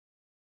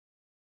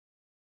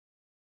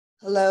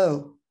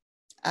Hello,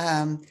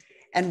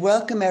 and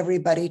welcome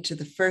everybody to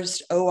the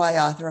first OI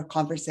Author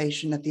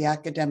Conversation of the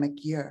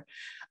academic year.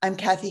 I'm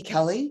Kathy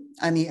Kelly.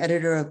 I'm the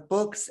editor of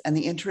books and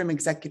the interim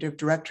executive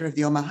director of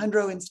the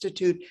Omohundro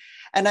Institute,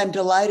 and I'm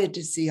delighted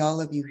to see all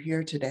of you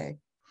here today.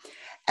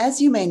 As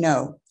you may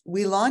know,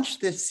 we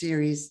launched this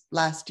series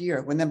last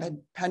year when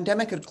the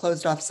pandemic had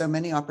closed off so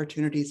many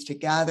opportunities to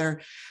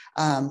gather,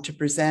 to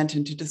present,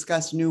 and to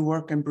discuss new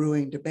work and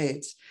brewing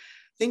debates.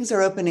 Things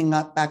are opening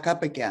up back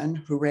up again.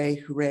 Hooray,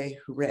 hooray,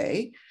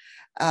 hooray.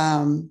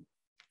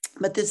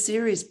 But this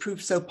series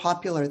proved so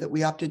popular that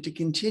we opted to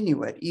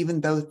continue it,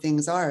 even though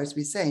things are, as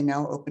we say,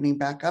 now opening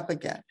back up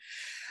again.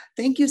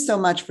 Thank you so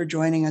much for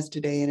joining us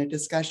today in a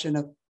discussion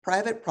of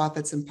private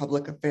profits and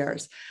public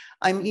affairs.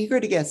 I'm eager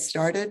to get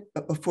started,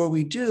 but before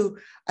we do,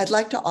 I'd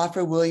like to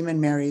offer William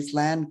 & Mary's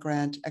land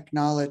grant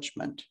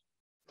acknowledgement.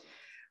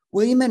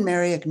 William &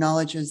 Mary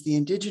acknowledges the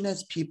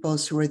Indigenous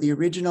peoples who are the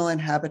original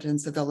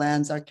inhabitants of the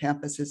lands our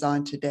campus is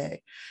on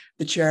today: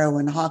 the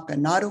Cherowanhaka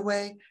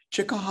Nottoway,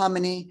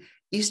 Chickahominy,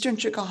 Eastern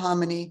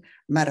Chickahominy,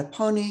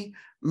 Mattaponi,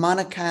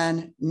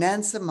 Monacan,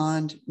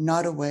 Nansemond,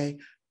 Nottoway,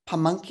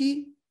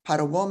 Pamunkey,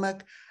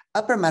 Patawomack,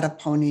 Upper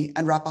Mattaponi,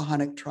 and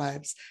Rappahannock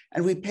tribes,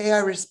 and we pay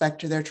our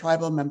respect to their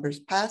tribal members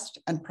past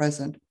and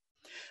present.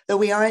 Though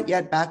we aren't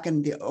yet back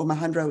in the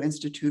Omohundro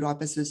Institute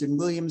offices in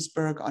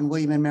Williamsburg on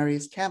William &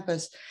 Mary's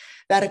campus,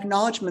 that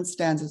acknowledgement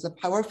stands as a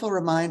powerful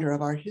reminder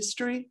of our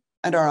history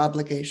and our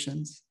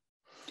obligations.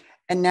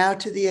 And now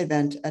to the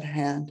event at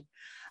hand.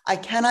 I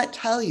cannot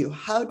tell you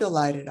how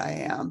delighted I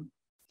am,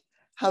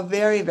 how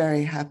very,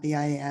 very happy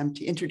I am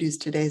to introduce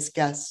today's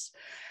guests.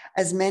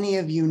 As many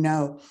of you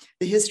know,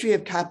 the history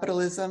of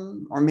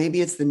capitalism, or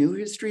maybe it's the new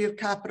history of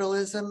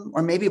capitalism,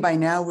 or maybe by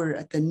now we're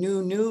at the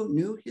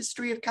new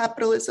history of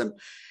capitalism,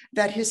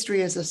 that history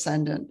is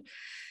ascendant.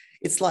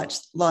 It's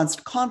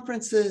launched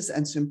conferences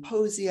and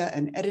symposia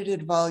and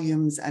edited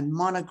volumes and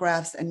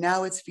monographs, and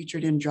now it's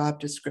featured in job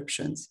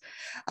descriptions.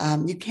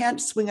 You can't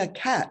swing a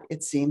cat,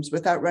 it seems,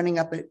 without running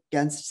up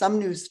against some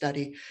new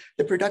study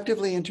that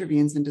productively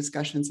intervenes in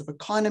discussions of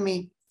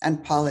economy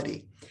and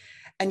polity.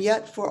 And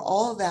yet, for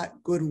all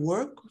that good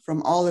work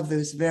from all of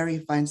those very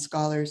fine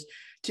scholars,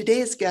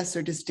 today's guests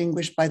are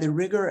distinguished by the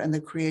rigor and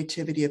the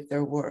creativity of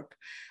their work,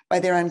 by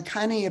their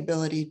uncanny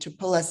ability to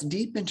pull us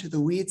deep into the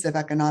weeds of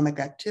economic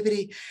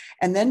activity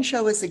and then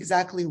show us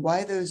exactly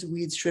why those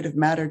weeds should have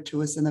mattered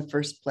to us in the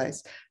first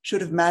place,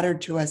 should have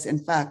mattered to us, in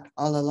fact,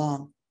 all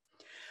along.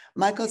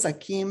 Michael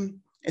Zakim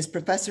is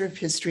professor of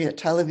history at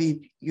Tel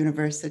Aviv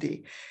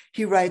University.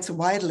 He writes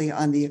widely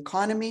on the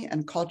economy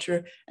and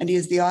culture, and he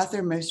is the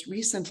author most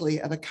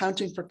recently of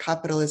Accounting for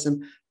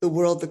Capitalism, The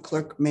World the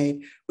Clerk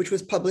Made, which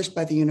was published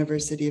by the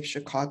University of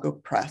Chicago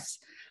Press.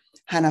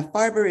 Hannah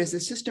Farber is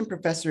assistant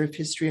professor of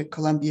history at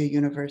Columbia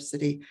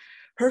University.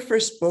 Her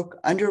first book,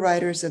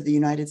 Underwriters of the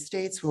United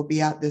States, will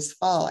be out this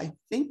fall, I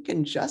think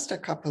in just a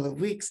couple of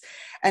weeks,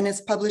 and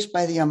is published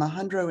by the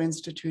Omohundro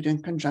Institute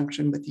in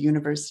conjunction with the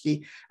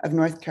University of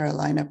North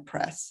Carolina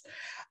Press.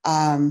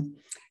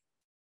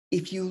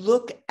 If you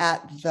look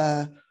at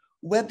the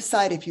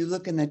website, if you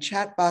look in the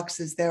chat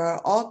boxes, there are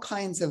all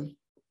kinds of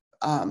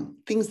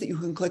things that you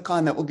can click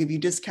on that will give you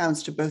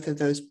discounts to both of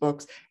those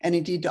books, and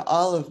indeed to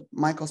all of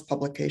Michael's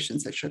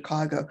publications at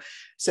Chicago.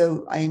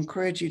 So I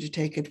encourage you to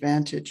take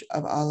advantage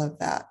of all of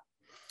that.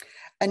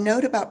 A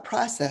note about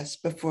process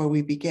before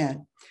we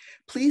begin.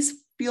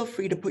 Please feel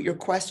free to put your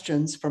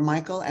questions for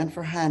Michael and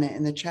for Hannah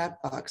in the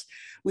chat box.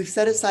 We've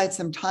set aside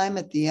some time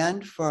at the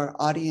end for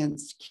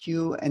audience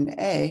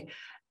Q&A,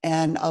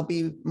 and I'll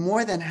be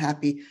more than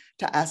happy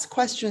to ask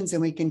questions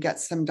and we can get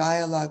some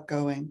dialogue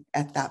going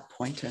at that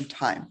point in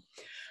time.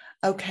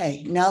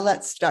 Okay, now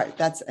let's start.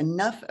 That's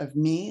enough of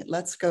me.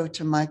 Let's go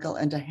to Michael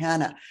and to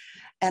Hannah.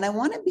 And I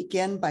want to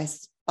begin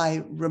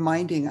by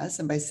reminding us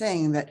and by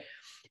saying that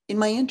in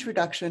my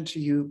introduction to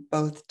you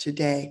both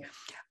today,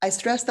 I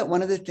stressed that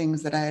one of the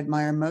things that I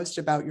admire most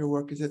about your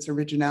work is its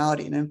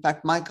originality. And in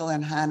fact, Michael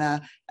and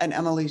Hannah and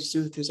Emily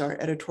Suth, who's our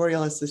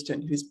editorial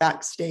assistant, who's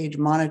backstage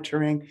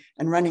monitoring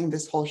and running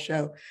this whole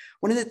show.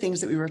 One of the things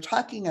that we were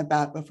talking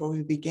about before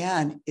we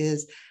began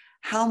is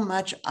how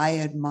much I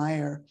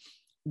admire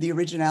the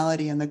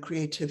originality and the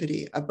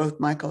creativity of both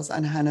Michael's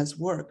and Hannah's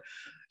work.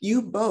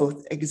 You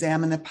both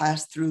examine the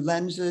past through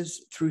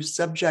lenses, through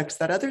subjects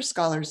that other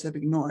scholars have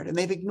ignored. And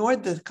they've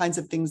ignored the kinds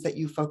of things that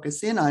you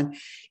focus in on,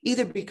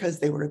 either because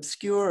they were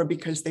obscure or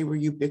because they were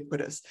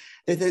ubiquitous.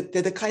 They're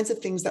the kinds of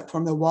things that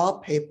form the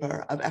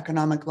wallpaper of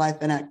economic life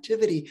and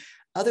activity.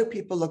 Other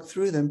people look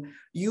through them.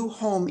 You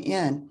home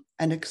in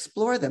and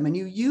explore them. And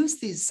you use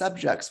these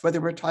subjects,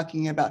 whether we're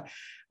talking about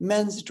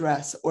men's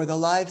dress or the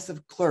lives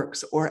of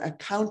clerks or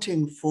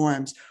accounting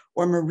forms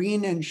or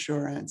marine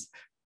insurance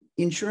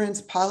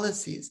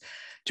policies,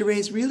 to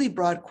raise really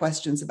broad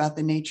questions about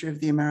the nature of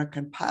the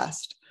American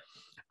past.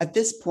 At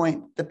this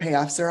point, the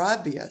payoffs are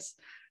obvious,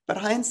 but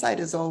hindsight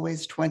is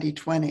always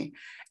 2020.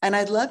 And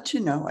I'd love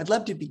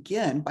to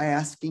begin by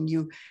asking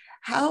you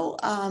how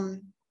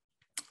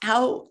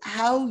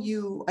how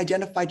you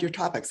identified your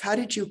topics. How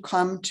did you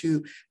come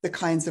to the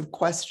kinds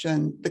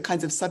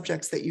of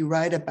subjects that you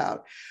write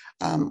about?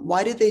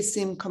 Why did they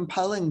seem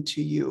compelling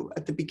to you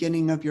at the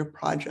beginning of your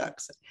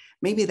projects?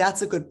 Maybe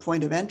that's a good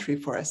point of entry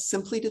for us,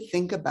 simply to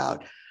think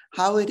about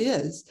how it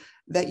is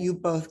that you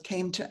both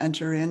came to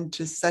enter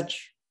into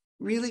such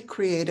really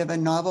creative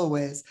and novel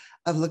ways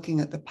of looking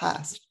at the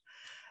past.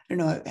 I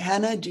don't know,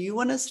 Hannah, do you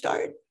want to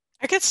start?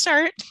 I could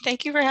start.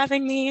 Thank you for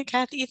having me,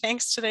 Kathy.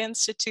 Thanks to the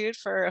Institute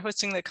for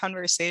hosting the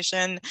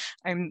conversation.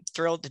 I'm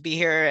thrilled to be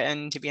here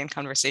and to be in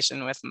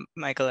conversation with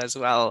Michael as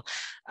well.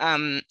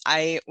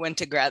 I went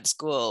to grad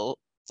school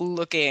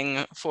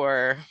looking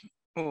for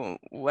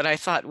what I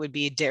thought would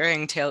be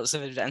daring tales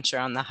of adventure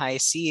on the high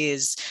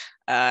seas,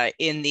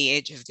 in the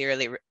age of the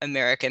early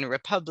American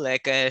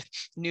Republic, a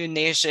new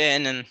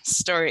nation, and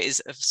stories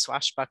of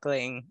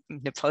swashbuckling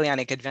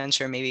Napoleonic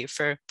adventure, maybe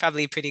for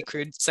probably pretty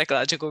crude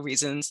psychological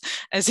reasons,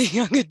 as a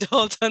young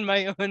adult on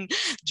my own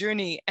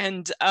journey.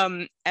 And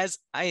as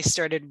I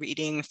started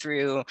reading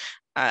through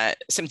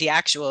some of the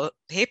actual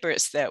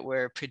papers that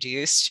were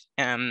produced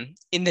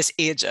in this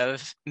age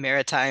of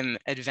maritime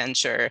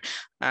adventure,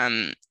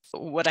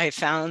 what I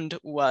found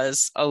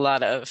was a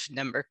lot of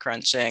number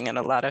crunching and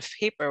a lot of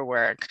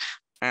paperwork,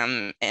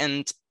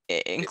 and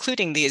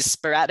including these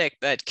sporadic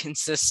but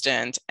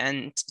consistent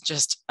and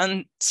just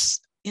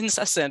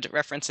incessant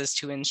references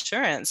to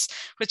insurance,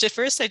 which at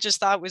first I just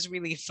thought was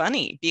really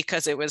funny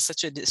because it was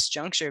such a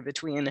disjuncture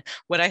between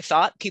what I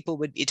thought people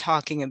would be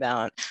talking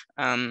about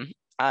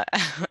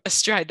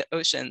astride the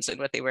oceans and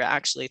what they were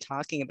actually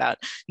talking about.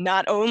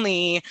 Not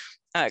only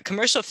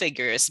commercial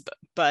figures,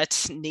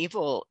 but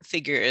naval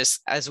figures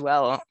as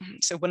well.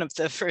 So one of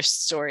the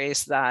first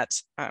stories that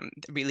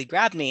really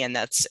grabbed me, and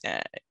that's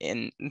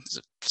in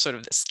sort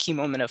of this key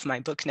moment of my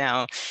book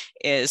now,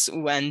 is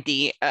when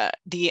the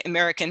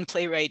American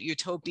playwright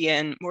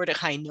utopian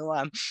Mordecai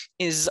Noah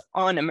is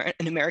on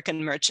an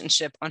American merchant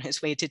ship on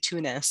his way to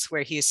Tunis,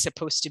 where he's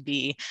supposed to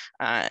be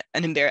an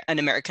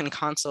American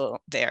consul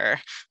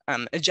there,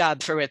 a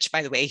job for which,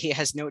 by the way, he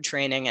has no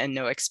training and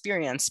no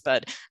experience,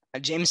 but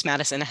James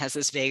Madison has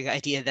this vague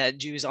idea that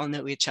Jews all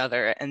know each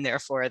other, and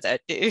therefore that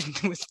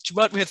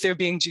with there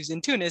being Jews in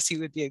Tunis, he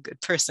would be a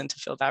good person to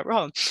fill that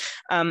role.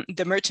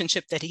 The merchant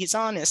ship that he's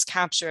on is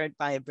captured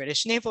by a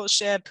British naval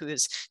ship who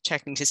is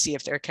checking to see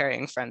if they're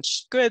carrying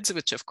French goods,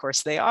 which of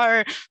course they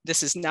are.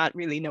 This is not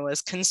really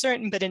Noah's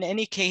concern, but in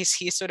any case,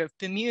 he's sort of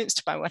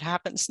bemused by what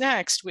happens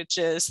next, which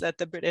is that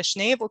the British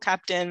naval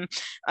captain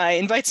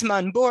invites him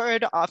on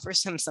board,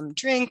 offers him some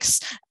drinks.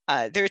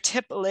 They're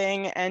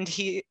tippling, and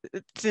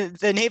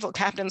the naval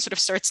captain sort of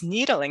starts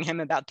needling him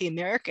about the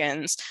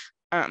Americans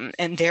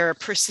and their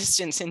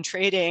persistence in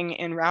trading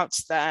in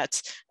routes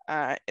that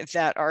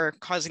are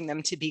causing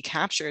them to be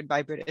captured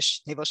by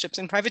British naval ships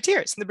and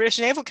privateers. And the British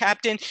naval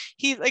captain,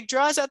 he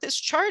draws out this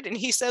chart and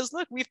he says,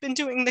 look, we've been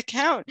doing the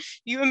count.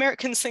 You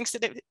Americans think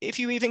that if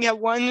you even get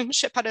one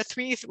ship out of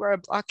three through our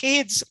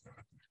blockades,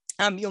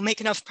 you'll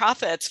make enough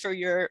profits for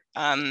your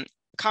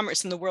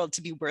commerce in the world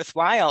to be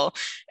worthwhile.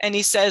 And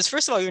he says,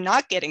 first of all, you're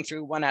not getting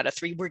through one out of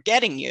three. We're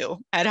getting you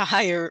at a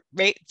higher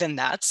rate than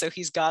that. So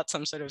he's got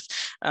some sort of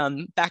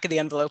back of the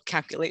envelope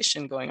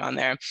calculation going on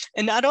there.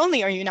 And not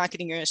only are you not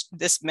getting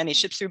this many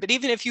ships through, but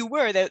even if you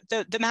were,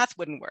 the math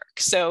wouldn't work.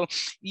 So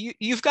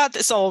you've got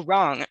this all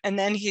wrong. And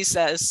then he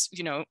says,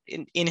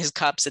 in his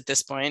cups at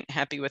this point,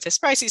 happy with his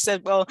price, he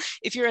said, well,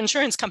 if your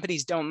insurance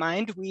companies don't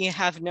mind, we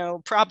have no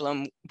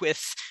problem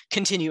with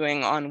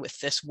continuing on with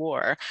this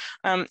war.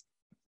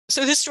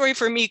 So this story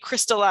for me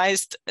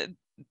crystallized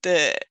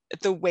the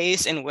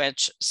ways in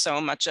which so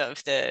much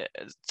of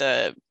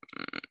the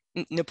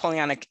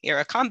Napoleonic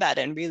era combat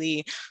and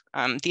really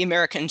the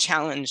American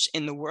challenge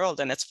in the world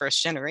in its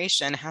first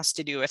generation has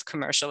to do with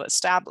commercial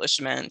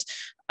establishment.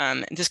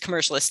 This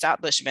commercial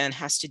establishment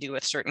has to do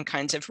with certain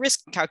kinds of risk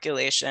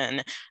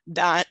calculation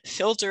that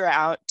filter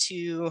out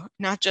to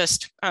not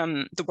just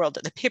the world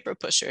of the paper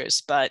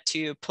pushers, but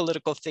to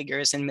political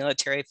figures and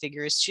military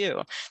figures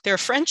too. There are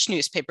French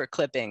newspaper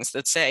clippings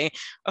that say,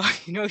 oh,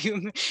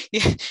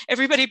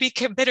 everybody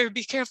better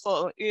be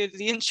careful.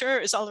 The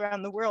insurers all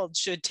around the world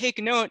should take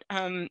note.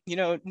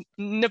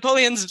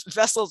 Napoleon's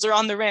vessels are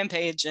on the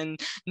rampage and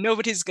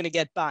nobody's going to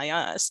get by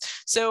us.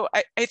 So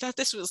I thought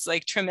this was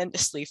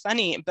tremendously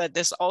funny, but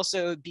this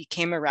also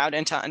became a route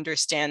into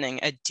understanding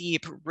a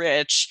deep,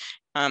 rich,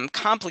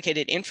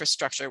 complicated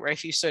infrastructure where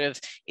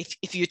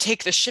if you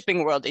take the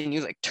shipping world and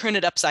you turn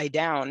it upside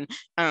down,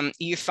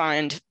 you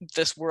find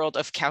this world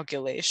of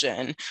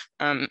calculation.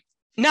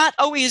 Not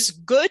always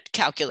good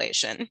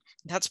calculation.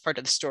 That's part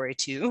of the story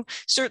too.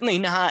 Certainly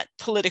not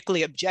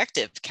politically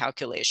objective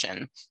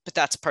calculation, but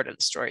that's part of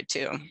the story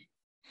too.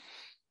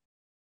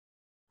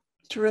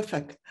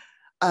 Terrific.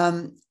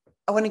 I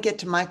want to get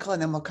to Michael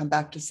and then we'll come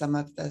back to some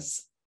of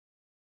this.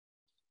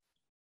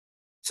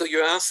 So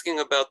you're asking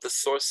about the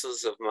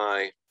sources of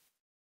my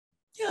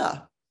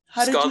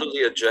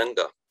scholarly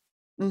agenda.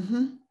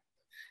 Mm-hmm.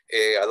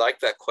 I like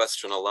that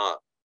question a lot.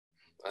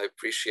 I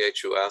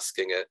appreciate you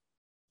asking it.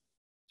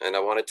 And I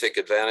want to take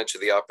advantage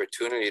of the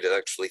opportunity to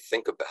actually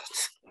think about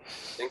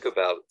think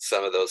about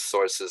some of those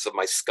sources of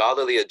my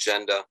scholarly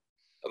agenda,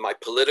 of my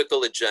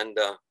political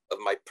agenda, of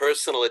my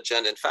personal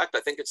agenda. In fact,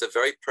 I think it's a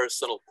very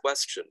personal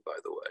question, by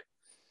the way.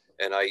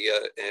 And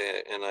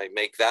I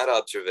make that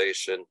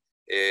observation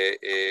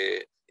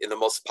in the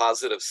most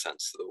positive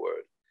sense of the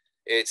word.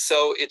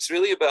 So it's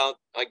really about,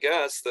 I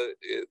guess, the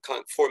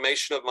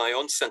formation of my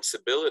own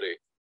sensibility,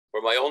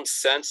 or my own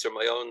sense, or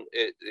my own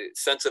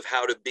sense of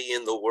how to be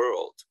in the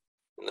world,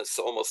 in this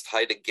almost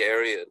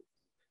Heideggerian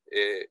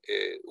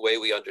way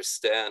we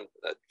understand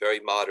that very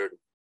modern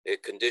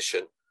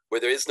condition, where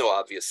there is no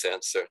obvious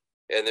answer,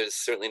 and there's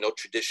certainly no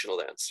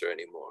traditional answer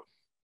anymore.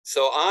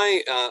 So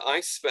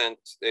I spent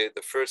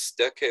the first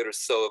decade or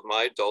so of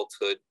my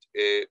adulthood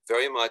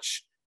very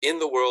much in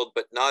the world,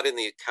 but not in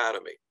the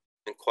academy,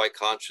 and quite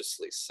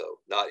consciously so,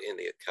 not in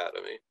the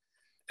academy.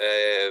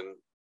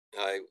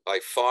 I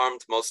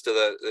farmed most of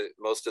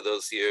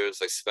those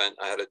years. I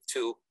had a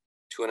two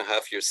and a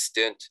half year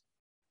stint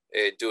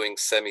doing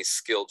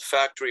semi-skilled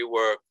factory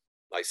work.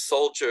 I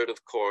soldiered,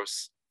 of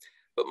course,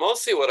 but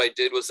mostly what I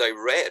did was I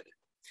read.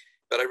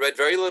 But I read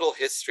very little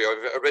history.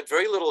 I read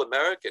very little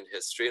American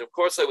history. And of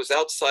course, I was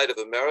outside of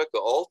America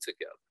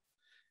altogether,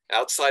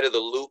 outside of the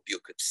loop, you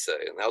could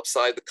say, and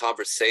outside the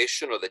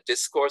conversation or the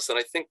discourse. And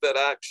I think that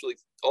actually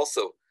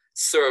also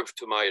served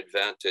to my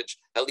advantage,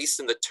 at least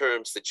in the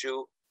terms that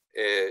you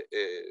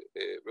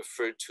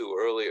referred to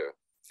earlier.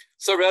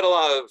 So I read a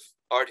lot of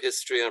art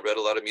history, and I read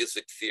a lot of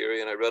music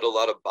theory, and I read a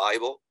lot of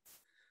Bible.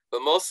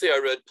 But mostly I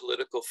read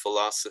political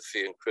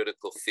philosophy and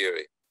critical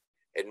theory.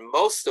 And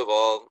most of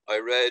all, I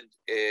read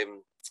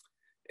and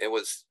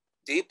was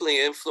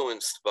deeply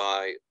influenced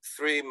by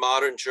three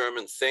modern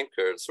German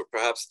thinkers, or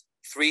perhaps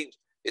three,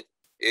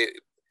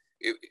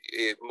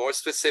 more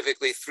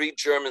specifically, three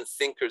German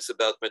thinkers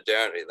about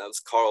modernity. That was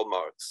Karl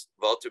Marx,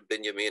 Walter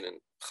Benjamin,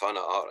 and Hannah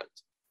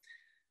Arendt,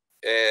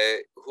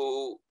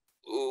 who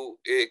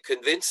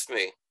convinced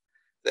me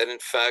that, in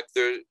fact,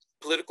 there are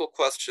political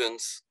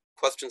questions,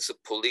 questions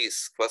of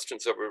police,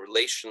 questions of our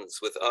relations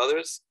with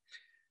others,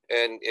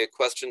 and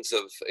questions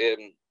of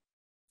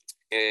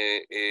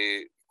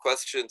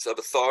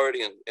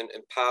authority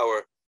and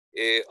power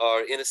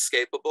are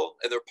inescapable,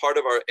 and they're part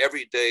of our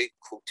everyday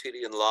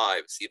quotidian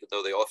lives, even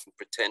though they often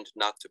pretend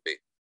not to be.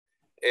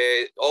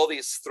 All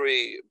these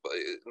three,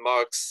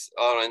 Marx,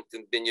 Arendt,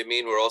 and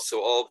Benjamin, were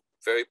also all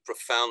very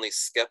profoundly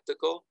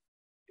skeptical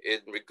in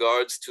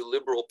regards to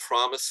liberal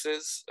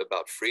promises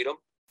about freedom,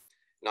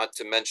 not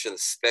to mention the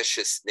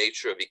specious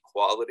nature of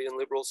equality in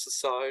liberal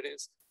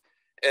societies.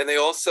 And they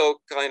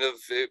also kind of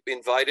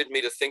invited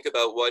me to think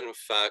about what, in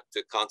fact,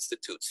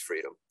 constitutes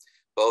freedom,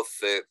 both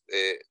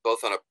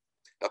on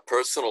a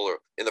personal or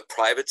in the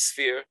private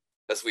sphere,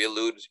 as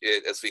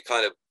we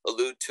kind of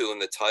allude to in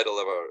the title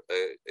of our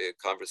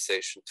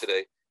conversation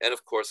today, and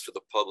of course for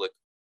the public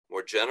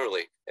more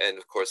generally, and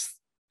of course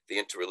the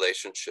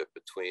interrelationship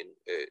between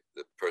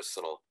the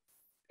personal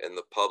and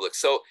the public.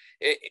 So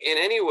in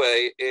any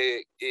way,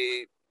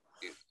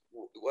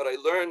 what I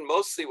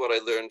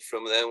learned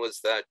from them was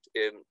that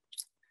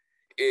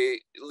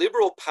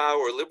liberal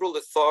power, liberal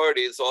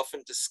authority is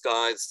often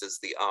disguised as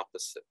the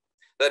opposite.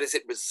 That is,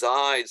 it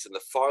resides in the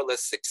far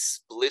less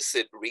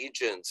explicit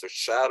regions or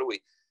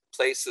shadowy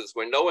places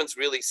where no one's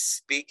really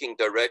speaking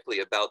directly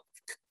about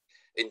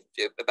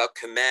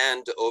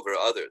command over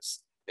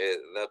others.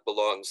 That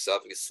belongs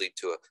obviously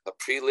to a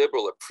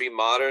pre-liberal, a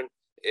pre-modern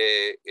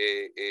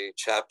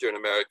chapter in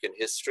American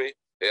history.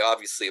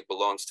 Obviously, it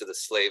belongs to the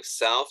slave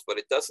South, but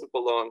it doesn't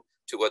belong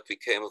to what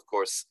became, of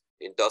course,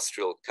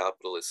 industrial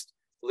capitalist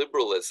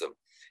liberalism.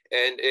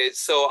 And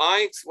so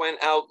I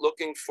went out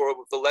looking for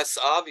the less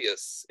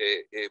obvious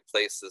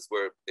places,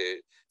 where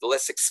the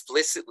less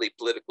explicitly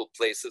political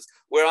places,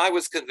 where I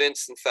was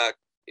convinced, in fact,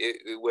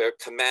 where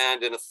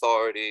command and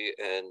authority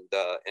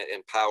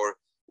and power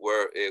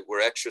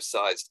were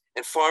exercised,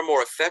 and far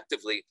more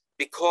effectively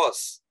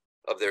because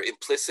of their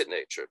implicit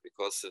nature,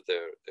 because of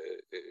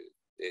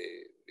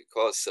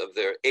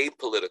their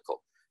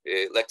apolitical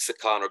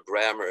lexicon or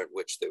grammar in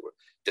which they were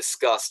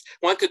discussed.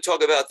 One could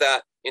talk about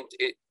that.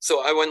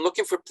 So I went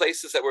looking for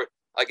places that were,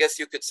 I guess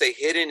you could say,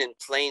 hidden in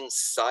plain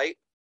sight,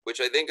 which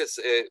I think is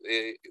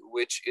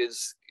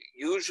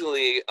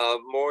usually a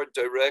more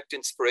direct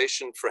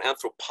inspiration for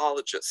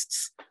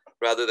anthropologists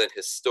rather than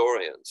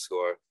historians,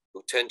 who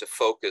tend to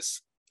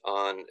focus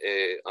on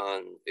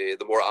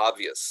the more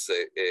obvious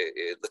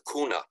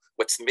lacuna,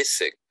 what's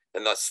missing,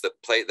 and thus the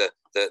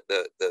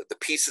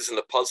pieces in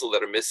the puzzle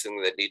that are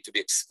missing that need to be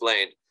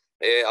explained.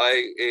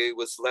 I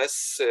was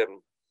less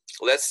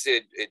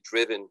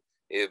driven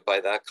by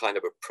that kind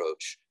of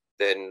approach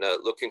than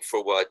looking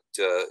for what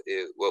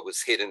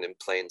was hidden in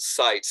plain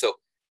sight.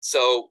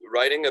 So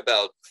writing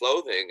about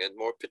clothing, and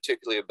more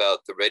particularly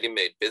about the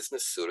ready-made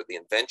business suit, or the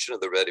invention of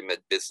the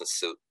ready-made business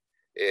suit,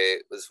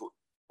 was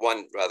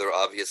one rather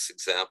obvious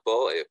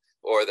example,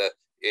 or the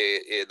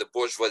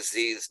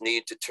bourgeoisie's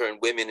need to turn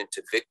women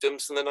into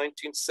victims in the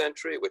 19th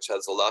century, which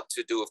has a lot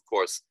to do, of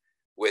course,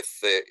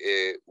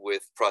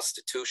 with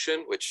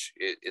prostitution, which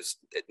is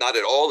not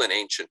at all an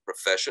ancient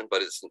profession,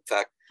 but is in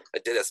fact,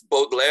 as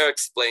Baudelaire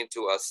explained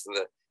to us in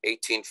the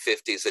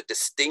 1850s, a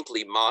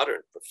distinctly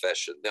modern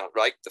profession,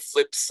 right? The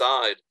flip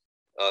side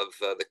of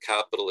the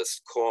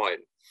capitalist coin.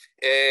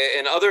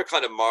 And other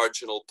kind of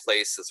marginal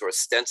places, or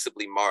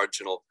ostensibly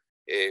marginal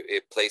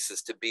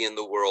places to be in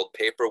the world: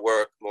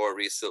 paperwork, more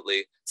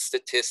recently,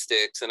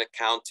 statistics and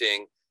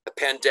accounting, a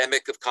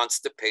pandemic of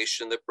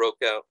constipation that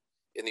broke out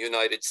in the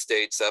United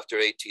States after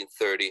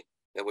 1830,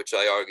 and which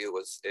I argue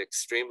was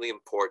extremely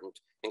important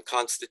in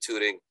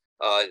constituting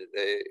a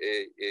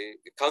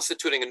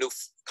new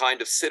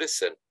kind of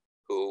citizen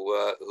who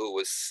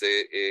was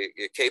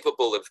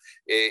capable of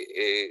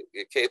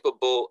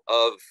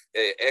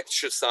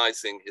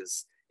exercising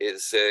his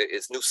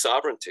new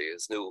sovereignty,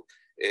 his new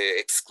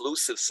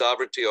exclusive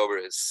sovereignty over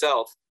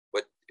himself.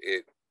 What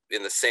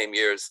in the same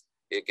years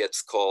it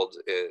gets called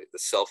the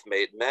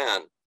self-made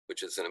man,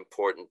 which is an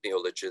important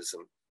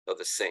neologism of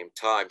the same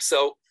time.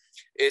 So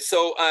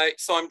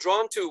I'm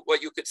drawn to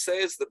what you could say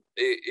is the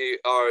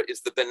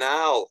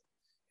banal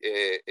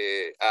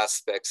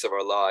aspects of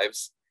our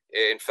lives.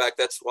 In fact,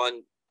 that's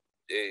one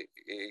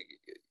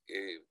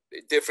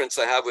difference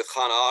I have with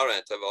Hannah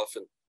Arendt. I've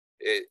often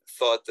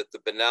thought that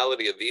the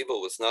banality of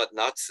evil was not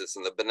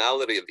Nazism. The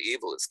banality of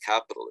evil is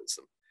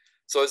capitalism.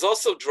 So I was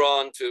also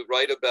drawn to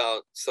write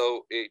about,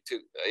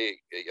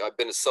 I've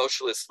been a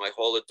socialist my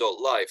whole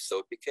adult life, so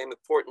it became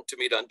important to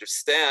me to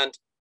understand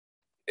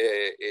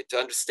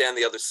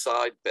the other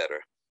side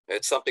better.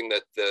 It's something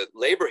that the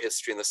labor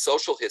history and the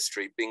social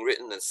history being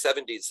written in the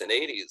 70s and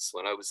 80s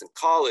when I was in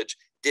college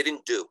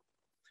didn't do.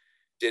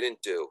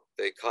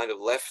 They kind of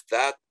left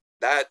that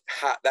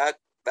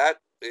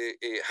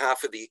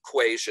half of the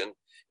equation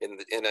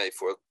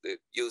for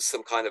use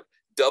some kind of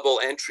double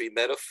entry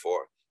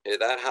metaphor.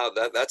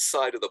 That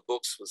side of the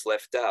books was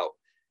left out,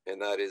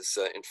 and that is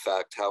in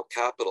fact how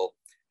capital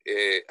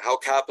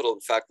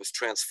in fact was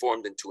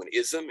transformed into an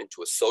ism,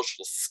 into a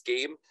social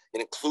scheme,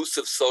 an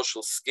inclusive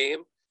social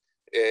scheme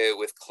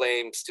with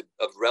claims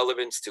of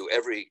relevance to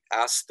every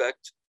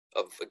aspect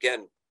of,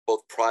 again,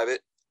 both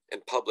private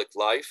and public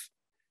life.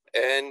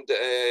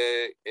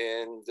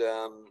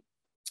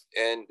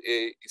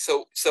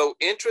 So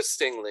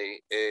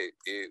interestingly,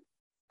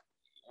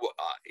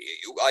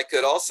 I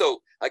could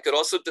also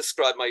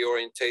describe my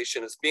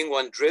orientation as being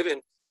one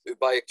driven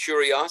by a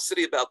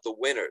curiosity about the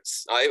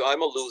winners.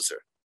 I'm a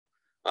loser.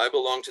 I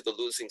belong to the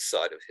losing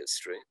side of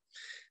history.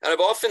 And I've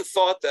often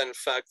thought that, in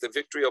fact, the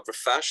victory over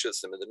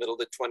fascism in the middle of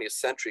the 20th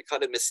century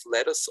kind of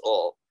misled us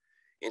all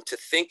into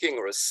thinking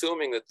or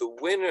assuming that the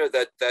winner,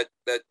 that the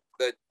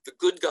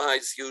good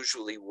guys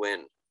usually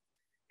win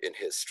in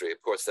history.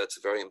 Of course, that's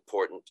a very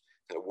important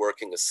kind of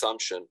working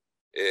assumption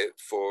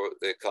for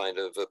the kind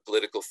of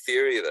political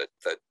theory that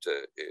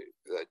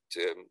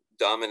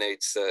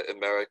dominates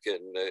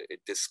American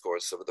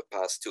discourse over the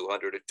past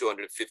 200 or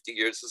 250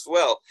 years as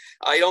well.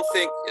 I don't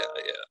think,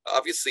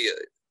 obviously,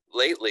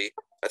 lately,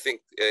 I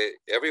think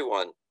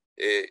everyone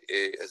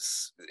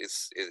is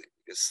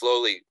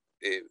slowly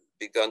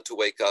begun to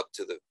wake up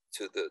to the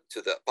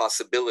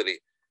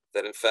possibility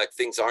that, in fact,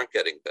 things aren't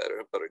getting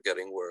better, but are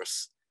getting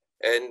worse.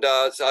 And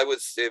so I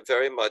was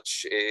very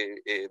much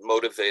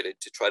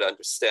motivated to try to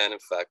understand, in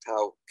fact,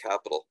 how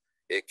capital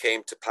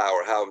came to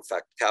power, how, in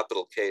fact,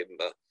 capital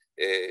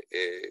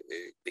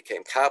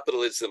became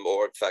capitalism,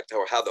 or, in fact,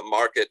 how the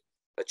market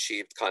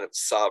achieved kind of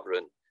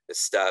sovereign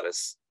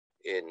status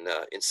in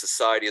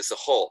society as a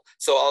whole.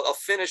 So I'll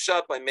finish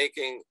up by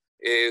making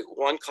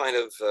one kind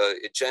of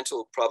a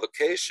gentle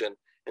provocation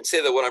and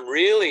say that what I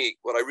really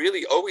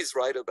always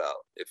write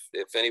about,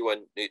 if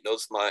anyone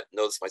knows my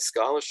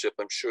scholarship,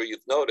 I'm sure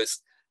you've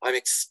noticed, I'm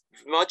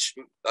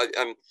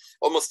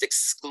almost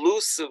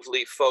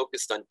exclusively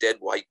focused on dead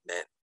white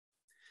men.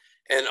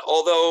 And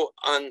although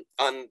on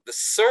the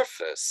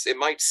surface, it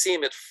might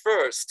seem at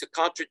first to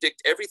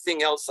contradict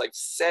everything else I've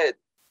said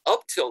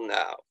up till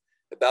now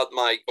about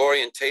my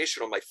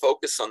orientation or my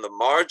focus on the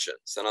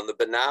margins and on the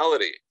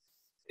banality,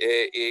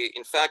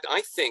 in fact,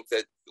 I think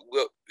that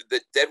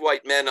dead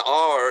white men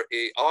are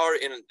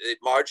in the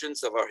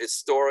margins of our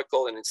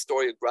historical and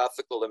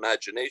historiographical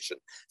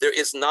imagination. There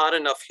is not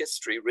enough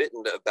history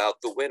written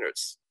about the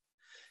winners.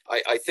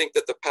 I think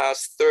that the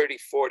past 30,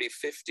 40,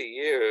 50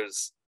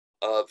 years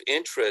of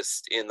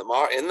interest in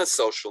the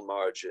social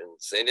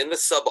margins and in the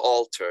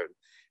subaltern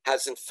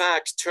has in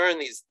fact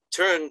turned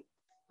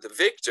the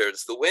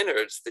victors, the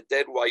winners, the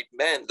dead white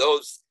men,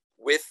 those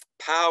with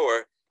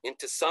power,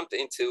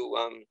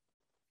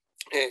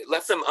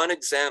 left them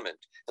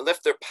unexamined and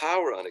left their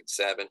power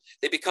unexamined.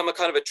 They become a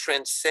kind of a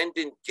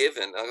transcendent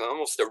given,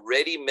 almost a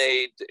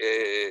ready-made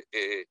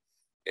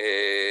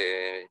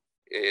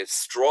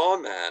straw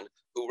man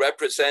who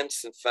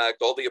represents, in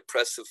fact, all the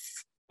oppressive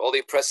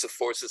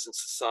forces in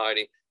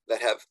society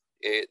that have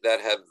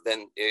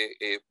then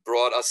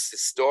brought us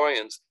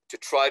historians to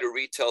try to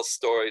retell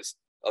stories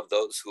of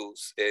those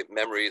whose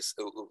memories,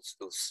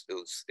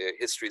 whose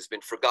history has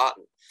been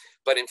forgotten.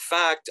 But in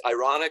fact,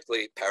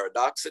 ironically,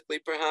 paradoxically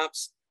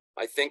perhaps,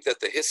 I think that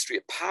the history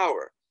of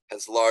power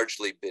has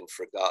largely been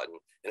forgotten,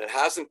 and it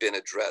hasn't been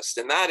addressed.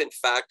 And that, in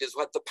fact, is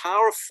what the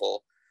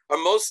powerful are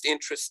most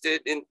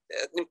interested in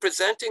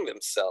presenting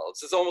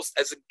themselves as almost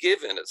as a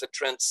given, as a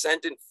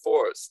transcendent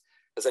force,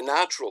 as a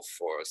natural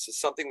force, as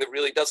something that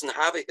really doesn't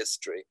have a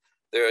history.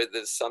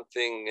 There's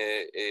something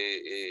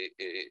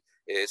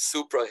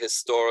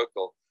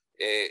supra-historical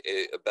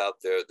about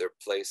their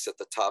place at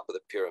the top of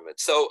the pyramid.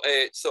 So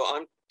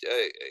I'm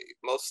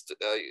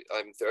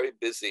very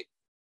busy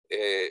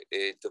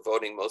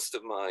devoting most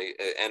of my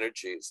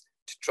energies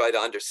to try to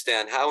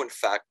understand how, in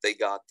fact, they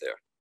got there.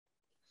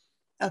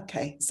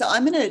 Okay, so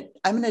I'm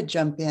gonna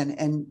jump in,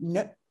 and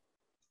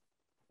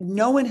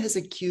no one has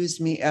accused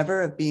me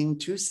ever of being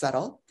too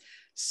subtle.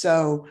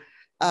 So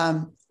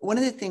one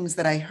of the things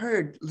that I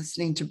heard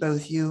listening to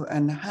both you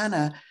and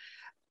Hannah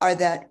are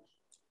that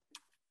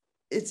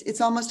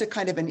it's almost a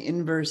kind of an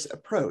inverse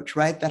approach,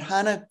 right? That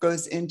Hannah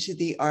goes into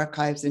the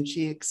archives and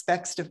she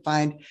expects to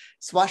find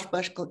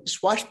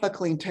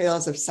swashbuckling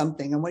tales of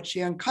something. And what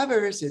she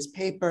uncovers is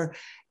paper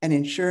and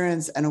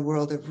insurance and a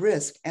world of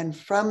risk. And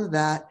from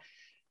that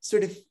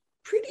sort of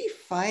pretty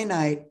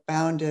finite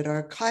bounded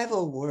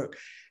archival work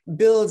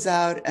builds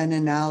out an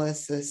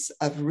analysis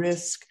of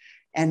risk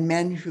and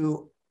men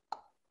who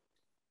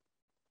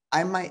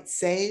I might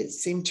say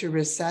seem to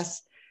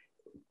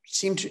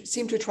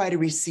try to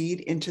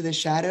recede into the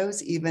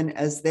shadows, even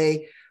as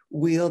they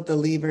wield the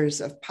levers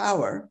of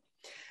power.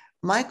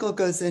 Michael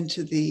goes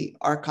into the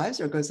archives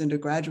or goes into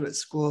graduate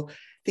school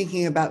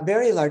thinking about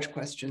very large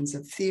questions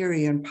of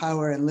theory and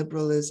power and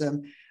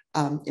liberalism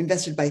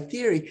invested by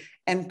theory,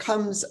 and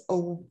comes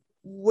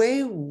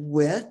away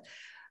with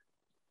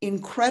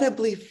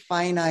incredibly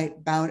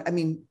finite bound. I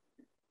mean,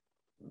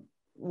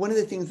 one of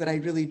the things that I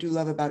really do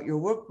love about your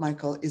work,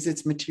 Michael, is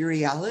its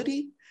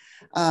materiality,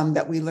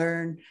 that we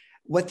learn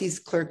how these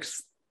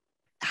clerks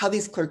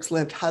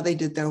lived, how they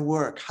did their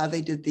work, how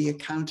they did the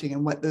accounting,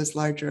 and what those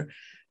larger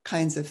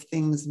kinds of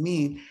things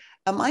mean.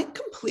 Am I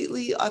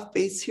completely off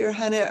base here,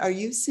 Hannah?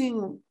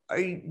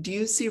 Do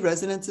you see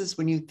resonances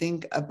when you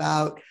think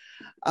about,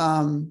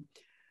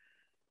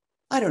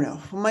 I don't know,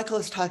 when Michael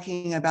is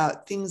talking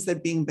about things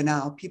that being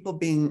banal, people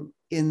being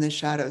in the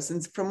shadows.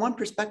 And from one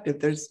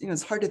perspective,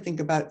 it's hard to think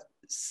about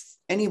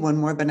anyone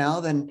more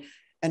banal than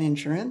an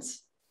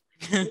insurance.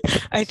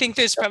 I think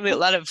there's probably a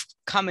lot of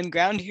common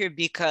ground here,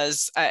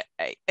 because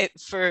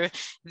for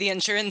the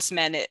insurance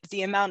men,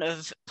 the amount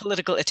of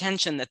political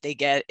attention that they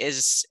get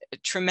is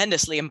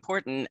tremendously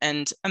important,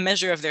 and a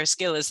measure of their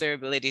skill is their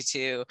ability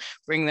to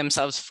bring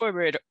themselves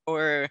forward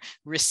or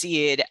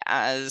recede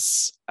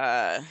as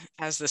the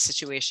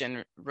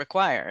situation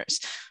requires.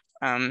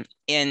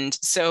 And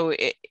so,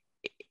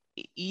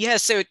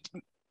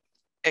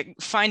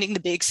 finding the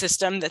big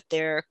system that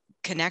they're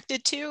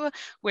connected to,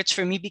 which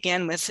for me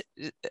began with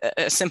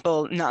a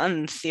simple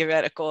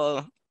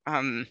non-theoretical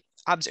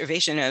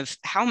observation of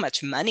how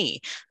much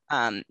money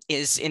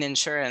is in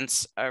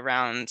insurance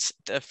around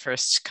the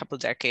first couple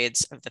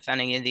decades of the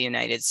founding of the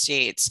United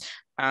States,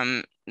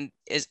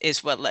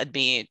 is what led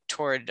me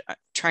toward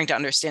trying to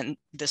understand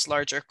this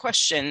larger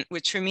question,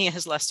 which for me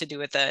has less to do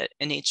with the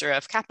nature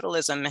of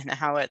capitalism and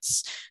how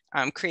it's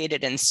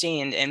created and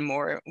stained, and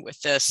more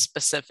with the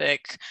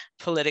specific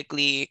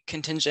politically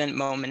contingent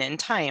moment in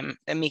time,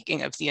 the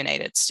making of the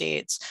United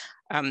States.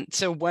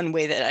 So one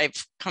way that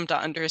I've come to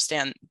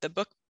understand the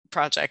book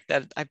project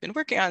that I've been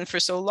working on for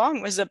so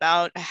long was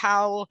about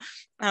how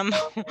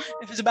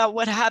it was about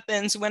what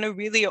happens when a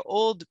really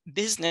old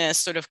business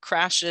sort of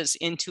crashes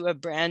into a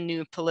brand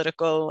new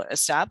political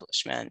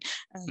establishment.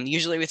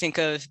 Usually we think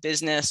of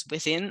business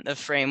within the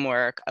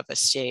framework of a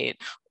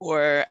state,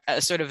 or a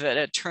sort of an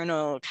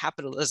eternal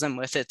capitalism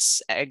with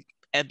its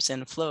ebbs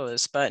and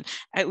flows, but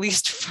at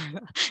least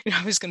for,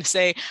 I was going to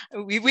say,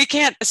 we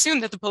can't assume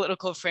that the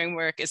political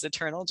framework is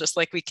eternal, just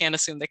like we can't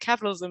assume that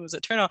capitalism is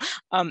eternal.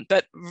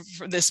 But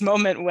for this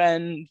moment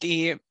when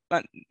the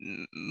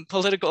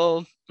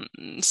political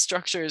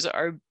structures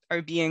are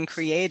being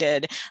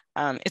created,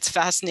 it's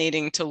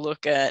fascinating to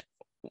look at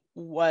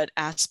what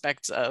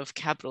aspects of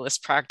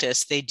capitalist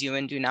practice they do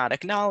and do not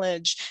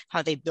acknowledge,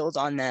 how they build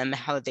on them,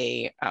 how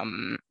they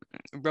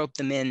rope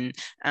them in,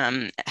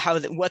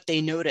 what they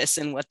notice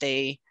and what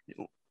the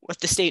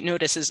state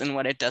notices and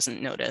what it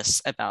doesn't notice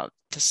about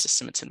the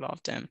system it's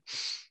involved in.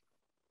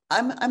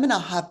 I'm going to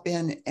hop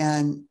in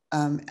and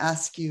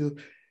ask you.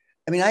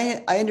 I mean,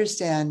 I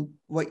understand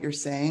what you're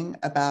saying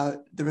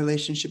about the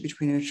relationship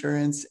between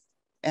insurance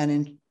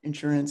and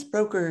insurance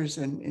brokers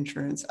and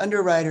insurance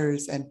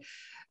underwriters and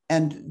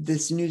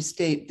this new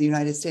state, the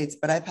United States.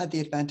 But I've had the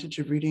advantage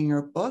of reading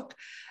your book,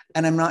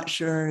 and I'm not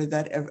sure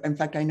that, in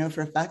fact, I know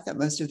for a fact that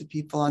most of the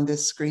people on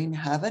this screen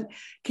haven't.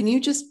 Can you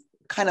just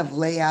kind of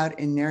lay out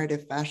in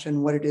narrative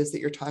fashion what it is that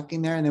you're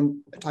talking there and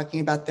then talking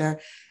about there?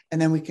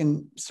 And then we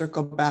can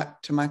circle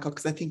back to Michael,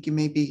 because I think you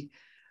may be,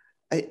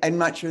 I'm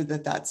not sure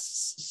that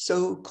that's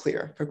so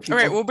clear for people. All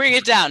right, we'll bring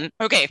it down.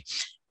 Okay,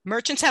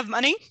 merchants have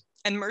money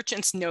and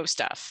merchants know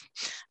stuff.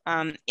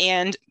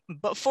 And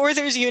before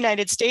there's the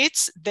United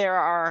States, there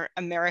are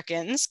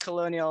Americans,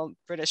 colonial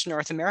British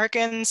North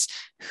Americans,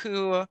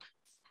 who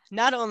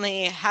not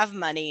only have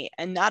money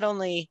and not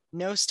only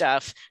know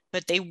stuff,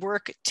 but they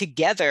work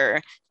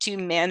together to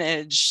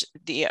manage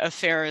the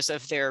affairs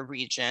of their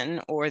region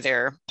or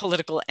their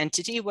political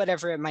entity,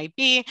 whatever it might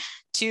be,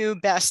 to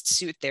best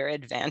suit their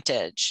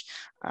advantage.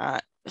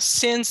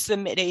 Since the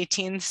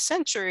mid-18th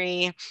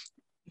century,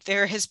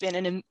 there has been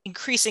an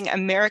increasing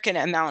American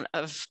amount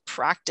of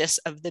practice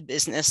of the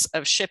business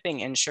of shipping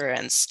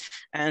insurance.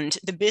 And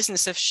the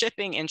business of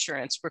shipping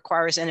insurance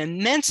requires an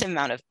immense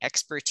amount of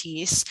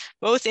expertise,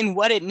 both in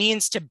what it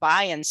means to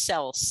buy and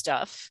sell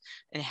stuff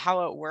and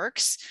how it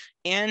works,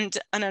 and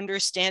an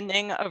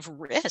understanding of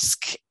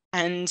risk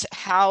and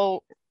how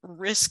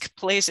risk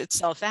plays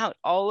itself out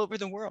all over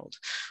the world.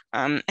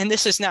 And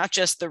this is not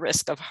just the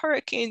risk of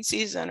hurricane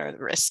season or the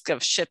risk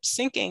of ships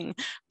sinking,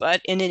 but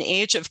in an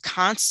age of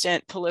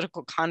constant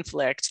political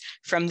conflict,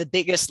 from the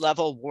biggest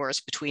level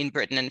wars between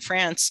Britain and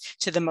France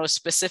to the most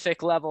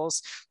specific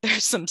levels.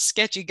 There's some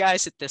sketchy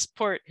guys at this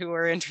port who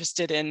are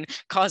interested in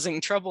causing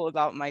trouble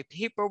about my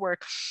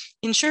paperwork.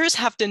 Insurers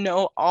have to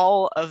know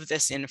all of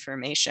this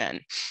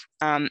information.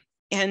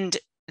 And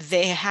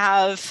they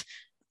have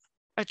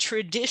a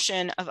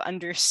tradition of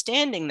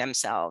understanding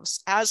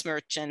themselves as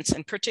merchants,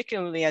 and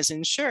particularly as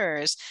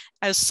insurers,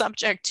 as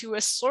subject to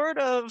a sort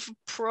of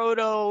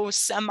proto-semi-law,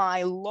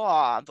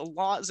 the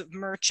laws of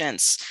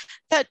merchants,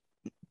 that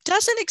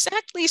doesn't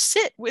exactly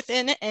sit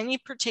within any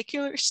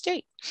particular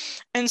state.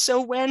 And so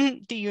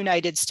when the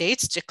United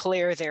States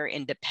declare their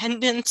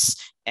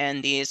independence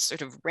and these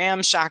sort of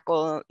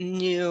ramshackle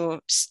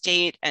new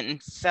state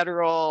and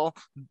federal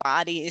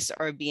bodies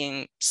are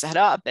being set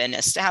up and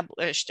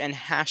established and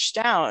hashed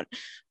out,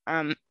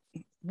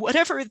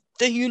 whatever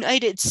the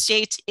United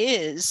States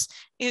is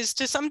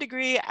to some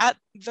degree at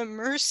the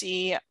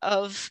mercy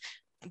of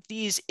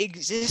these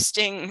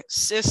existing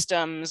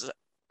systems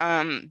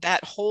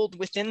that hold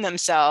within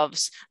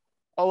themselves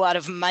a lot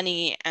of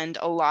money and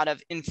a lot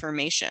of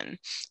information.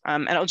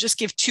 And I'll just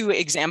give two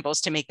examples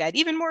to make that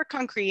even more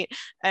concrete.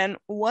 And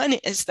one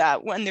is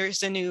that when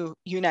there's a new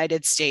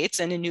United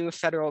States and a new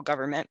federal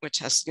government, which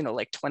has,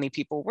 like 20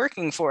 people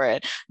working for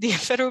it, the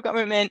federal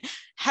government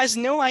has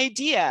no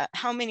idea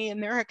how many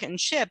American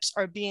ships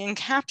are being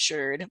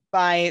captured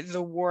by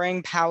the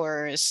warring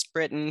powers,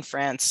 Britain,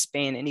 France,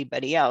 Spain,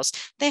 anybody else.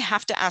 They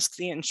have to ask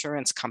the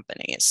insurance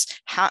companies,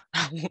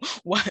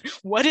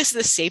 what is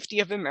the safety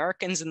of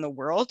Americans in the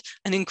world?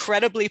 An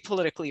incredibly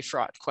politically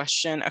fraught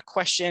question, a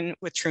question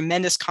with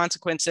tremendous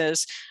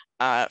consequences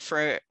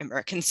for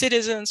American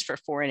citizens, for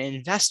foreign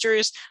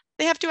investors.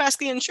 They have to ask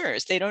the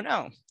insurers. They don't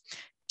know.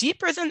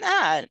 Deeper than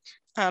that,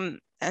 and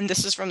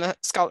this is from the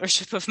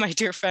scholarship of my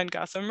dear friend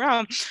Gotham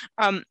Rao,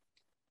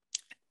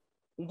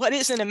 what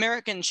is an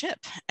American ship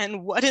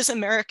and what is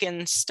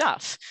American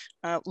stuff?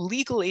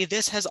 Legally,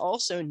 this has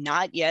also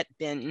not yet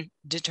been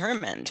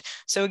determined.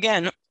 So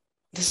again,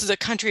 this is a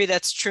country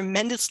that's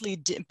tremendously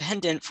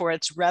dependent for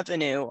its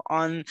revenue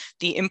on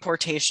the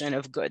importation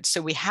of goods.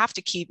 So we have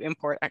to keep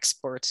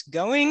import-exports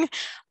going.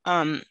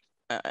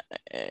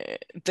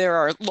 There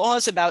are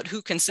laws about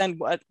who can send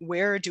what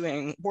where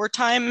during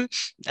wartime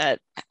that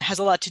has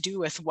a lot to do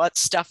with what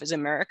stuff is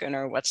American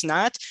or what's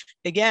not.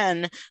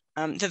 Again,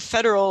 the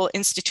federal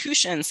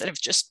institutions that have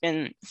just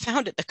been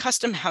founded, the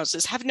custom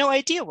houses, have no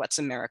idea what's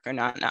American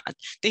or not.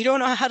 They don't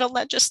know how to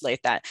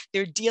legislate that.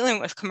 They're dealing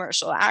with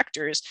commercial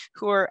actors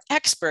who are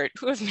expert,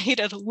 who have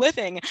made a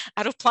living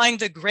out of applying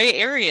the gray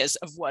areas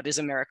of what is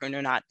American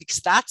or not,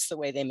 because that's the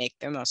way they make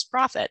their most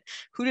profit.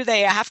 Who do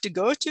they have to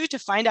go to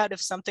find out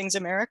if something's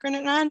American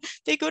or not?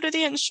 They go to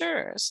the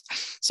insurers.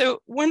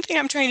 So one thing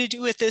I'm trying to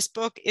do with this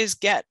book is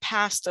get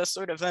past a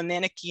sort of a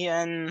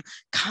Manichaean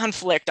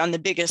conflict on the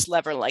biggest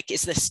lever, like,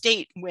 is the state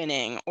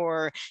winning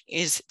or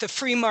is the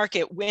free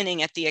market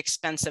winning at the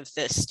expense of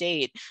the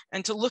state?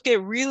 And to look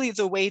at really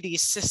the way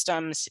these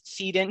systems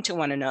feed into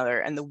one another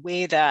and the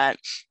way that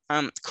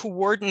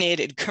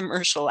coordinated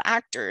commercial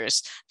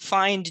actors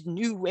find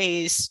new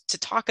ways to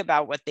talk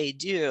about what they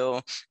do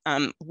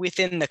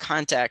within the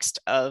context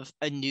of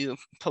a new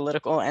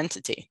political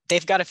entity.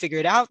 They've got to figure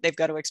it out. They've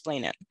got to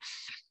explain it.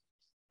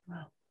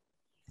 Wow.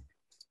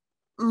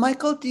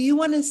 Michael, do you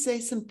want to say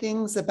some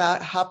things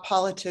about how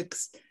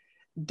politics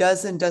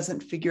does and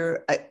doesn't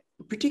figure?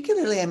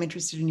 Particularly, I'm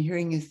interested in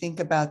hearing you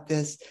think about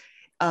this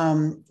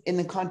in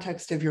the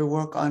context of your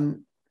work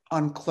on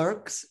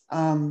clerks.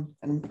 And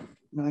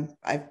I'm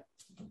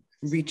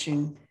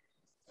reaching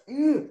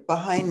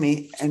behind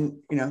me,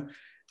 and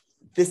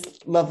this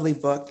lovely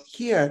book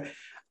here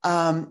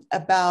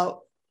about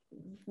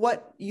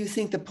what you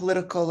think the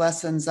political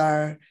lessons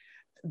are,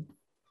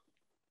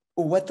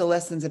 or what the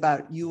lessons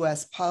about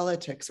U.S.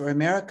 politics or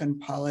American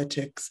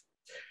politics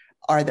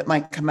are that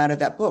might come out of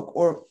that book.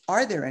 Or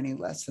are there any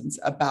lessons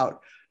about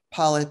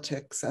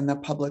politics and the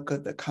public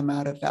good that come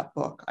out of that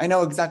book? I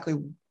know exactly,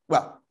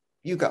 well,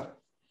 you go.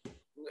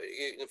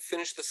 You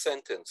finish the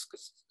sentence,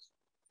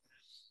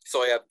 so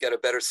I get a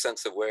better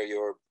sense of where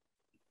you're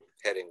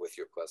heading with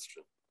your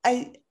question.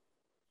 I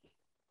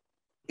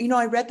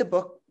read the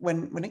book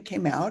when it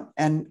came out,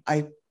 and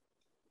I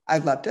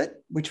loved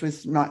it, which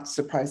was not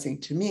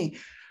surprising to me.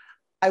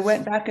 I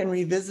went back and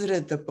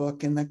revisited the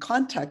book in the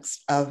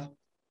context of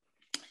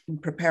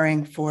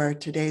preparing for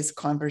today's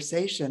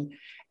conversation.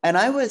 And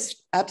I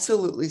was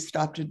absolutely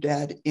stopped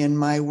dead in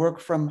my work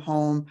from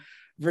home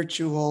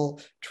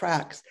virtual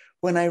tracks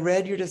when I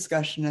read your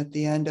discussion at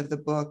the end of the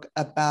book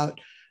about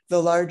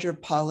the larger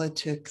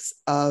politics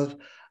of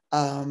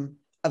a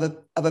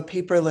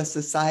paperless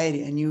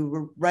society. And you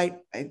were right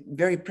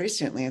very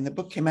presciently, and the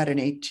book came out in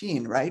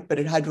 18, right? But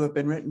it had to have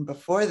been written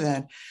before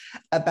then,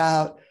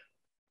 about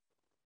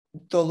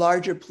the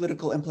larger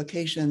political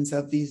implications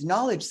of these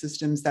knowledge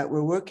systems that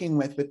we're working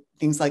with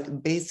things like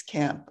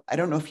Basecamp. I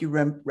don't know if you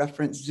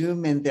reference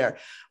Zoom in there,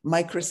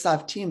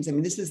 Microsoft Teams. I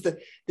mean, this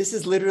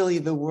is literally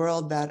the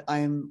world that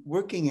I'm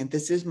working in.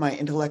 This is my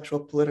intellectual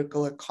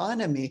political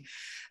economy.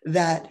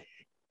 That,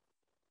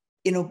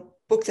 in a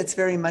book that's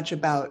very much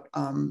about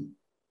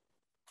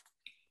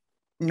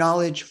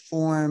knowledge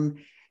form,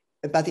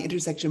 about the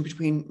intersection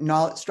between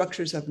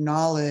structures of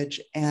knowledge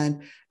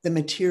and the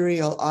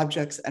material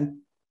objects and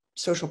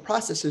social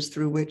processes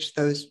through which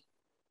those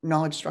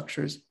knowledge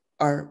structures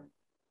are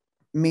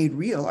made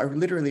real, are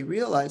literally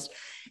realized.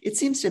 It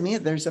seems to me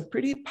that there's a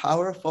pretty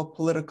powerful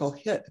political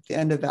hit at the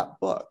end of that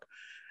book.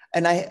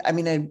 And I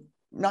mean, I'm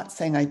not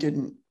saying I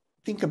didn't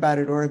think about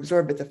it or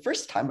absorb it the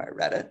first time I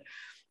read it,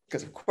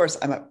 because of course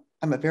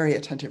I'm a very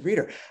attentive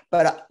reader.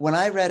 But when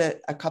I read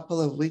it a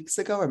couple of weeks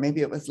ago, or maybe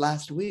it was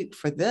last week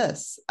for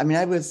this, I mean,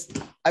 I was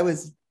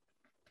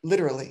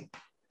literally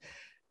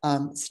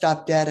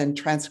stopped dead and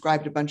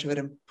transcribed a bunch of it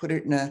and put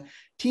it in a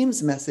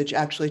Teams message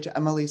actually to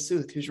Emily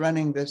Sooth, who's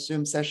running the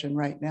Zoom session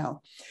right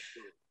now,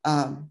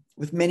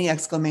 with many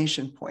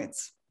exclamation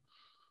points.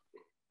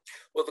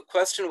 Well, the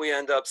question we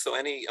end up, so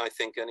I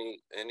think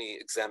any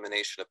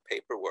examination of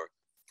paperwork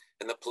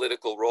and the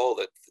political role,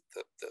 that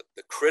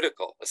the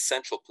critical,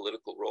 essential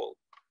political role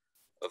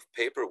of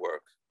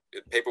paperwork,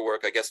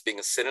 I guess being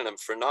a synonym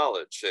for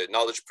knowledge,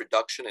 knowledge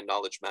production and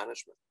knowledge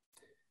management,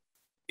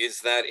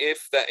 is that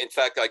in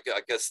fact, I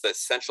guess the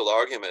essential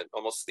argument,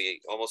 almost the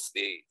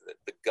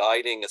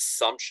guiding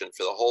assumption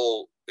for the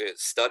whole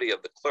study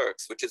of the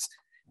clerks, which is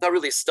not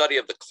really a study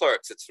of the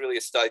clerks, it's really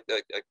a study,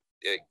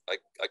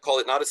 I call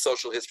it not a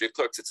social history of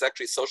clerks, it's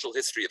actually a social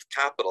history of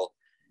capital.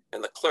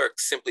 And the clerk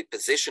simply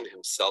positioned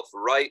himself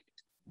right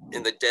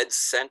in the dead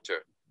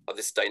center of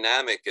this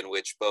dynamic in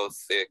which both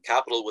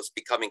capital was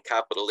becoming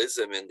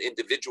capitalism and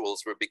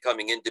individuals were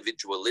becoming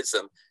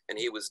individualism, and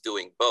he was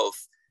doing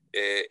both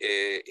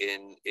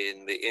in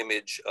the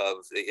image of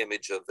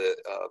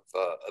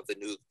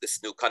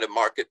this new kind of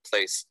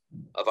marketplace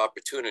of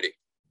opportunity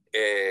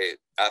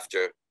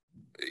after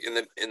in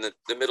the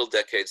middle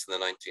decades of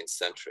the 19th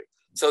century.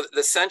 So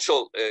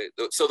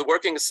the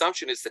working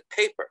assumption is that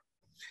paper,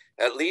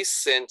 at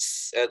least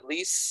since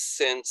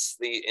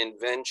the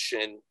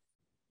invention,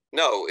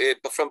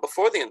 from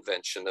before the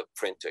invention of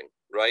printing,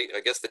 right?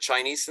 I guess the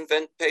Chinese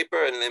invent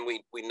paper, and then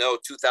we know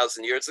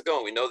 2,000 years ago,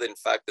 and we know that in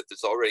fact that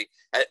there's already,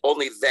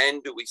 only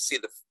then do we see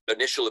the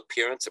initial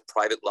appearance of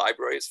private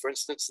libraries, for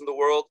instance, in the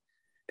world.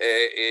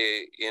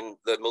 In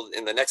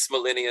the next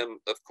millennium,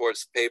 of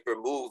course, paper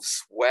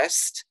moves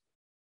west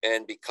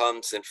and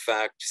becomes, in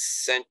fact,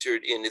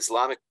 centered in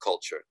Islamic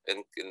culture.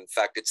 And in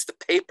fact, it's the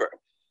paper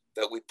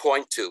that we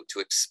point to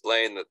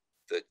explain the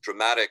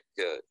dramatic,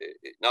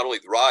 not only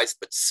the rise,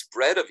 but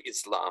spread of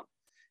Islam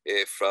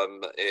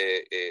from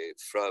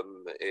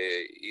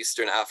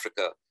Eastern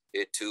Africa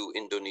to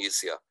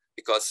Indonesia,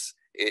 because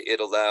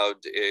it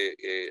allowed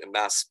a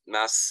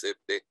mass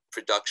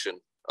production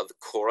of the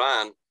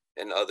Quran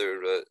and other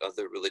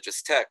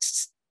religious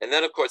texts. And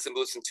then, of course, it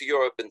moves into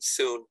Europe, and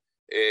soon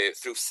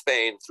through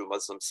Spain, through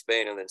Muslim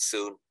Spain, and then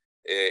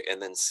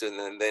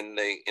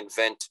they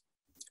invent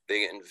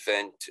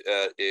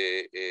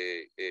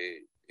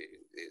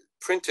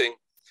printing,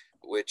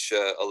 which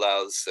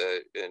allows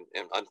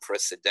an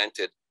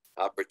unprecedented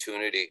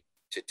opportunity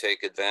to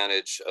take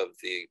advantage of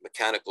the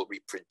mechanical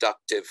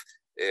reproductive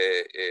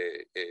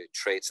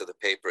traits of the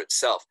paper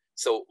itself.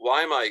 So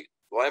why am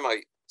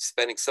I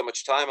spending so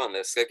much time on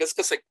this? I guess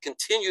because I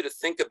continue to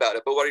think about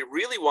it. But what I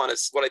really want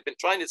is, what I've been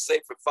trying to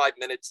say for 5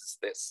 minutes is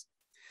this: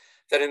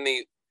 that in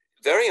the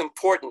very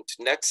important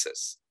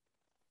nexus,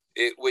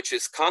 which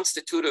is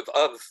constitutive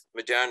of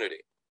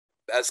modernity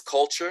as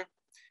culture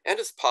and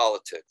as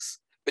politics,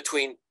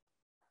 between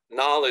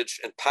knowledge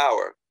and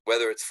power,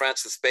 whether it's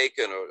Francis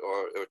Bacon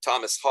or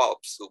Thomas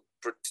Hobbes, who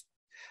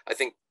I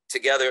think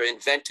together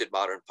invented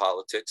modern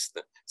politics,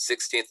 the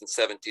 16th and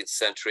 17th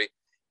century,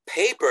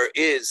 paper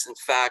is in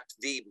fact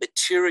the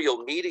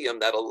material medium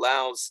that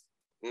allows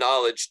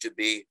knowledge to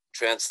be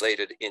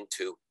translated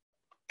into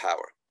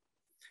power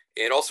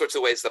in all sorts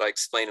of ways that I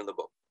explain in the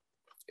book.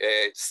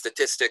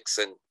 Statistics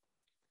and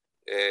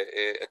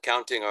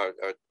accounting are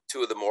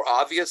two of the more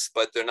obvious,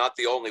 but they're not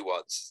the only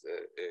ones.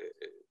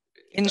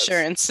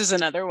 Insurance is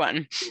another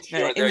one.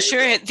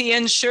 The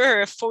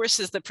insurer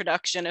forces the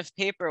production of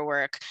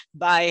paperwork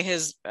by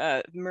his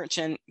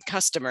merchant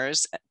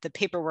customers. The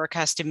paperwork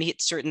has to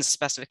meet certain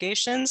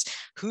specifications.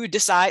 Who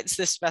decides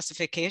the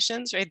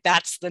specifications, right?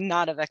 That's the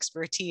knot of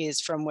expertise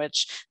from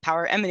which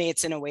power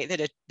emanates in a way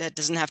that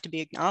doesn't have to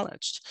be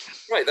acknowledged.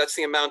 Right, that's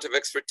the amount of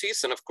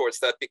expertise. And of course,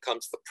 that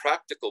becomes the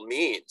practical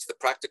means, the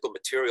practical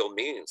material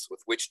means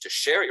with which to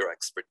share your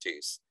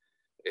expertise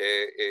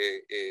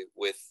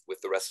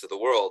with the rest of the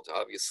world.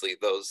 Obviously,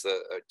 those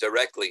are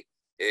directly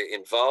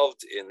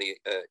involved in the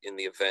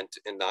event,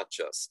 and not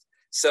just.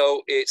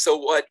 So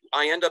what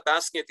I end up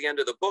asking at the end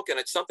of the book, and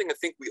it's something I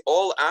think we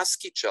all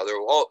ask each other,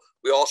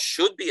 we all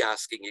should be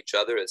asking each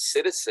other as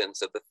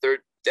citizens of the third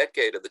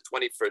decade of the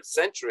 21st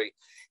century,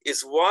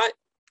 is what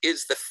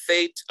is the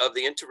fate of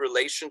the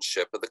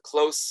interrelationship, of the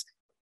close,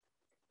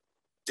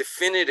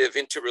 definitive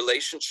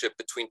interrelationship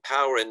between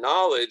power and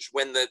knowledge,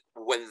 when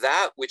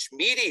that which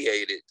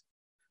mediated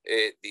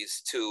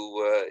these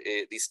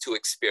two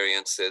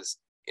experiences,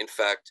 in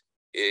fact,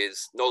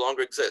 no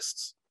longer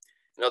exists.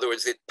 In other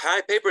words,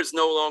 paper is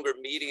no longer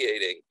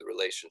mediating the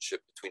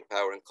relationship between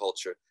power and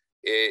culture.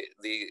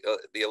 The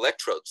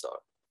electrodes are.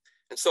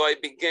 And so I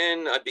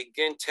begin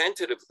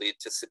tentatively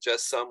to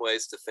suggest some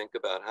ways to think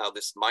about how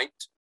this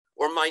might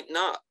or might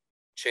not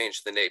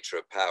change the nature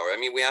of power. I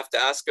mean, we have to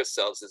ask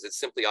ourselves, is it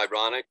simply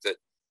ironic that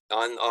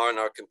on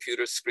our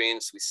computer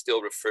screens, we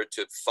still refer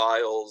to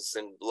files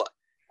and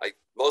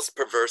most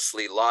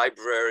perversely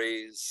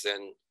libraries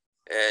and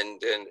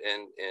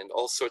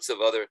all sorts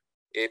of other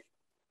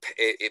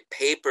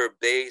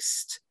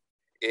paper-based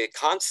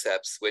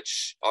concepts,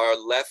 which are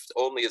left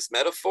only as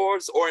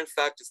metaphors, or in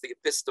fact as the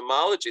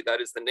epistemology, that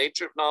is the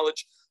nature of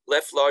knowledge,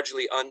 left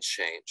largely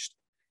unchanged.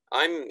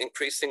 I'm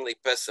increasingly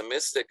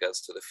pessimistic as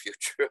to the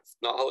future of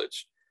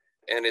knowledge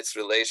and its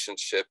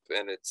relationship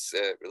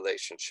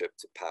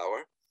to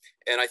power.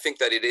 And I think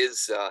that it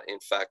is, in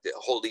fact, a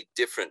wholly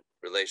different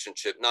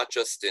relationship, not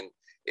just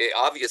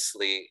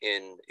obviously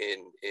in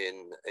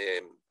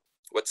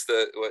what's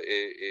the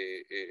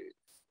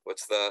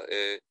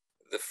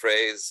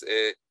phrase?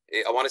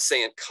 I want to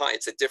say in kind.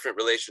 It's a different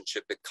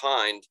relationship in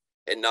kind,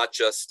 and not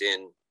just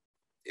in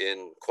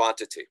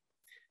quantity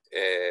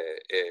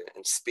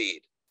and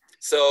speed.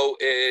 So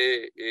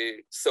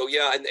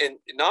yeah, and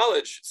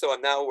knowledge. So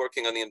I'm now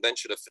working on the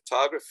invention of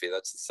photography.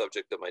 That's the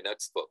subject of my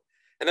next book,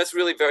 and that's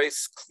really very,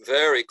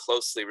 very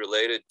closely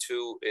related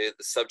to the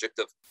subject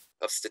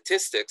of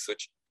statistics,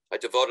 which I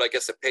devoted, I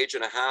guess, a page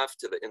and a half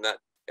to in that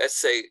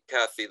essay,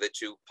 Kathy, that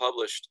you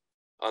published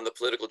on the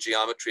political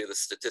geometry of the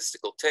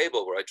statistical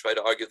table, where I try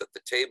to argue that the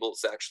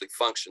tables actually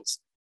functions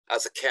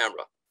as a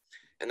camera.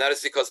 And that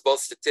is because both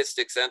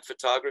statistics and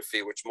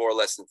photography, which more or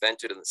less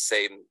invented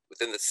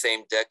within the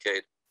same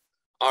decade,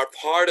 are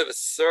part of a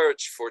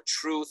search for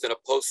truth in a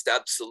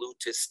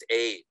post-absolutist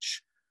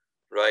age,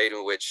 right?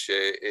 In which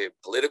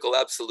political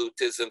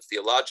absolutism,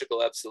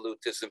 theological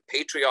absolutism,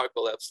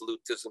 patriarchal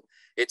absolutism,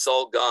 it's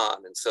all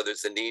gone. And so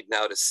there's a need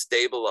now to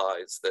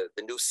stabilize the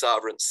new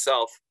sovereign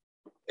self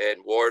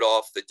and ward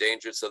off the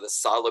dangers of the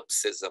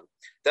solipsism.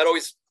 That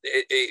always,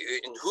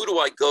 and who do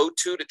I go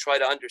to try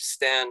to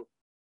understand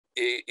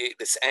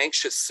this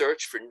anxious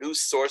search for new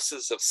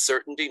sources of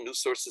certainty, new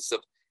sources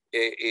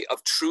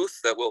of truth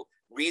that will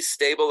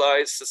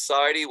restabilize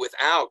society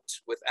without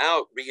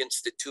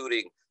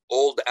reinstituting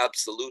old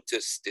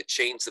absolutist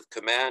chains of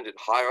command and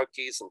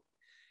hierarchies, and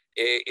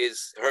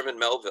is Herman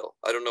Melville.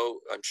 I don't know.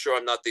 I'm sure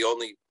I'm not the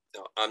only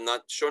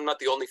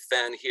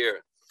fan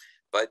here,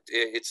 but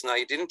it's not.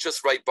 He didn't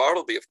just write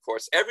Bartleby, of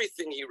course.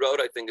 Everything he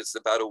wrote, I think, is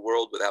about a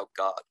world without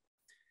God,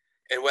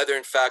 and whether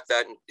in fact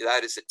that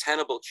is a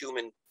tenable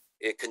human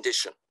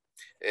condition,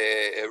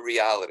 a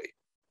reality.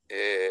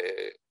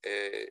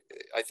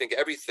 I think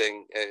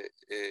everything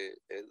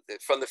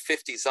from the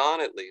 50s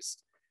on, at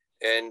least,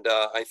 and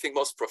I think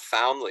most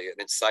profoundly and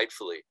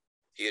insightfully,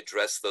 he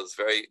addressed those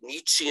very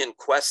Nietzschean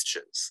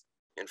questions.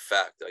 In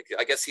fact,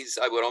 I guess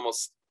I would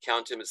almost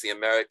count him as the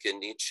American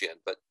Nietzschean,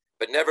 but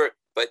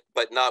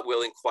not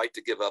willing quite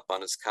to give up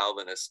on his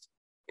Calvinist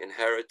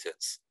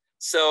inheritance.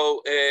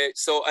 So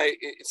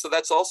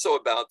that's also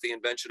about the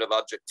invention of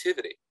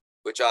objectivity,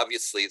 which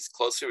obviously is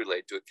closely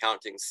related to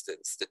accounting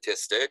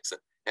statistics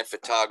and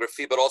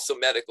photography, but also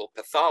medical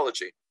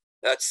pathology.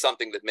 That's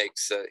something that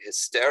makes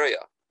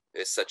hysteria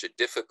is such a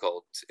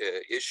difficult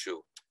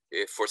issue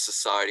for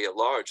society at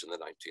large in the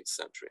 19th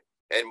century,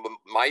 and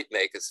might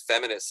make, as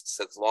feminists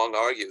have long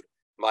argued,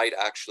 might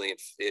actually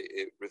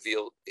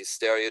reveal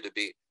hysteria to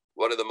be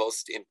one of the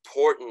most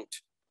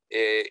important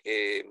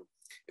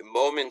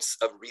moments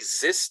of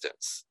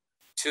resistance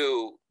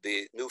to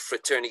the new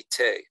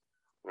fraternité,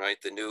 right?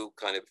 The new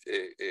kind of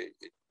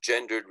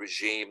gendered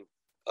regime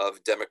of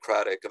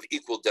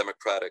equal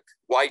democratic,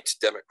 white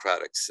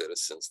democratic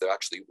citizens. They're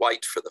actually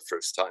white for the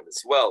first time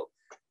as well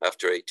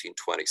after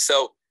 1820.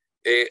 So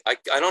I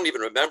don't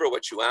even remember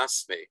what you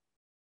asked me,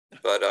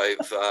 but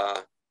I've...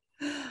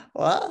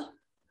 Well,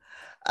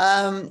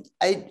 I'm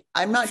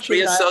not sure.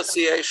 Free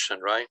association,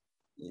 right?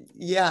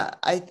 Yeah,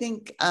 I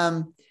think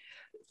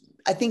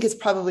I think it's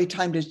probably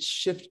time to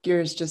shift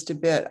gears just a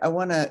bit. I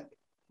want to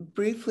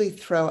briefly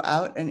throw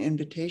out an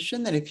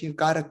invitation that if you've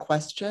got a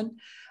question,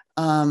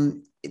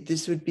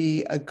 this would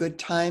be a good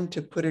time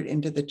to put it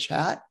into the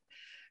chat,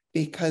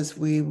 because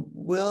we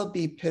will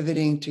be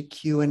pivoting to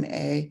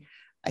Q&A,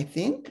 I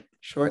think,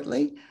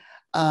 shortly,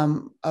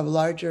 a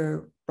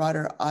larger,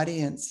 broader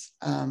audience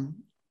kind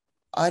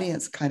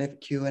of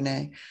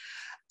Q&A.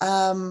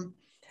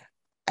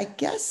 I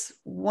guess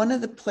one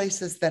of the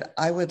places that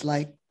I'd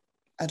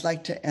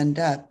like to end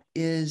up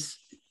is,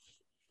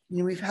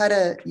 you've had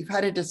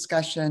a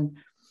discussion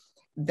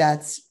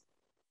that's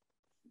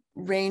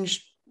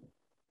ranged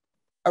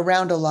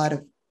around a lot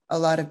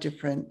of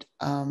different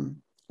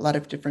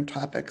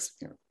topics,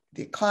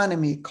 the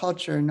economy,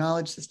 culture,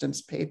 knowledge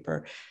systems,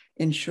 paper,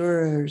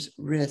 insurers,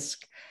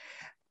 risk.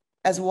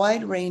 As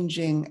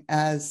wide-ranging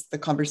as the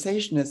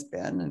conversation has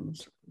been and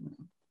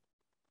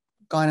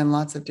gone in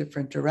lots of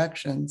different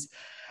directions,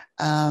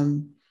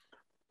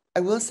 I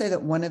will say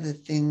that one of the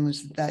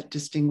things that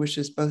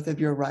distinguishes both of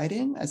your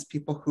writing as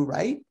people who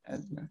write,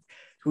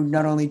 who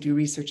not only do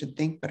research and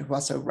think, but who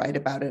also write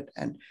about it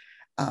and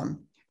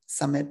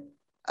sum it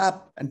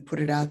up and put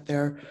it out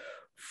there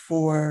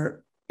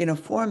in a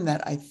form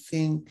that I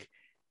think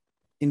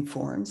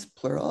informs,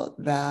 plural,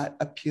 that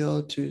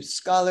appeal to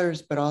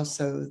scholars, but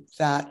also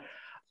that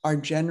are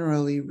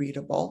generally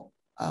readable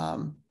by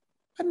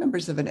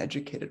members of an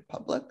educated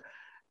public,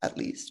 at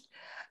least.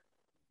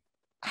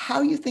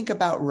 How you think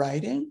about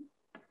writing?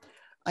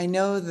 I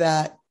know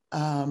that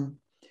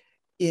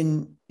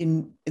in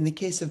the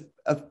case of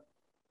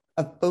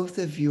both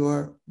of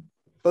your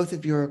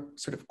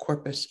sort of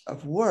corpus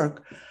of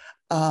work,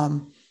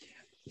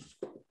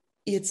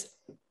 it's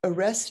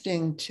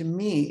arresting to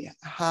me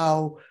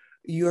how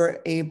you're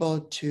able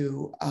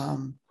to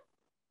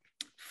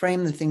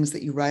frame the things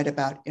that you write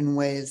about in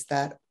ways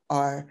that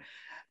are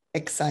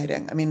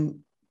exciting. I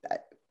mean,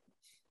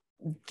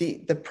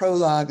 the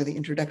prologue or the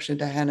introduction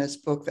to Hannah's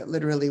book that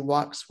literally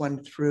walks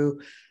one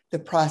through the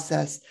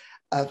process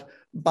of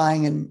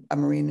buying a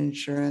marine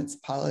insurance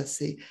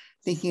policy,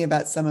 thinking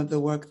about some of the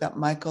work that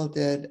Michael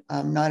did,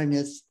 not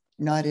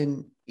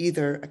in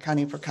either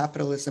Accounting for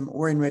Capitalism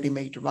or in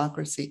Ready-Made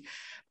Democracy,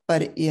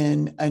 but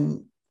in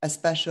a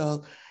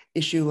special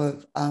issue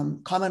of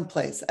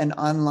Commonplace, an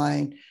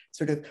online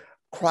sort of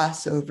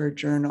crossover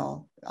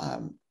journal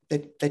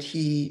that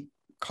he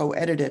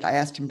co-edited. I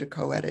asked him to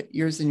co-edit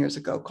years and years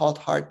ago, called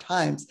Hard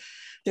Times.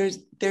 There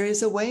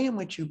is a way in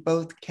which you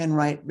both can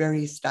write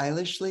very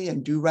stylishly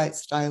and do write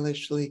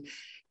stylishly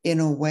in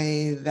a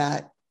way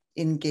that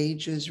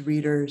engages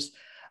readers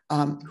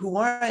who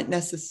aren't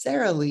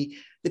necessarily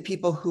the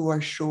people who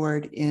are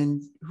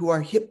who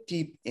are hip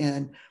deep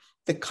in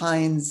the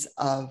kinds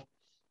of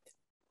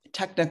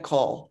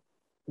technical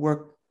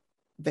work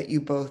that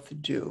you both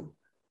do.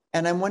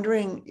 And I'm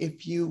wondering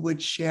if you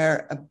would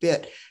share a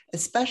bit,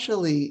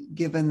 especially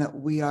given that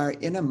we are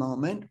in a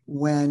moment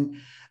when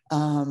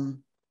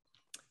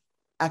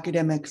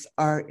academics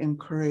are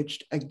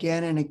encouraged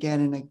again and again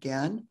and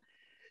again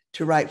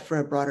to write for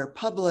a broader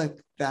public,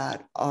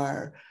 that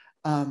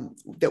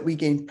we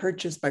gain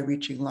purchase by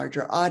reaching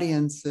larger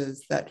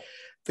audiences, that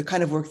the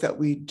kind of work that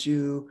we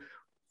do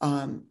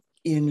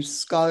in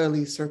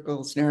scholarly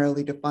circles,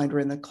 narrowly defined, or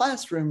in the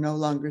classroom, no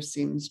longer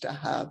seems to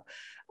have,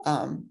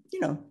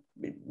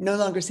 no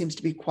longer seems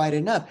to be quite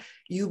enough.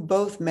 You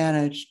both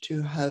managed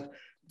to have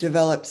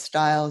developed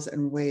styles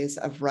and ways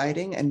of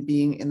writing and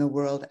being in the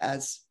world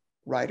as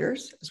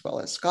writers, as well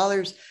as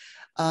scholars,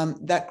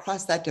 that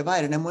cross that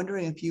divide. And I'm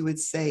wondering if you would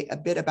say a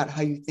bit about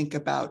how you think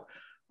about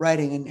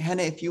writing. And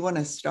Hannah, if you want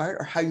to start,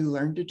 or how you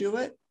learned to do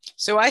it.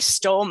 So I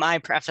stole my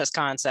preface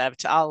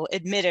concept. I'll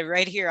admit it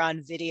right here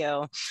on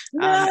video.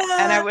 And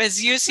I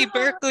was UC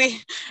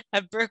Berkeley.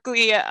 At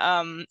Berkeley,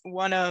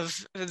 one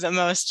of the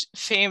most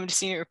famed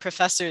senior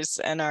professors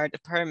in our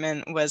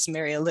department was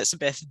Mary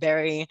Elizabeth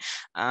Berry,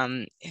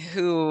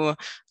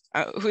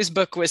 whose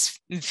book was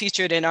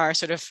featured in our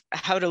sort of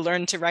how to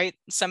learn to write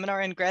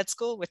seminar in grad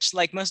school, which,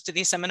 like most of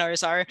these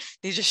seminars are,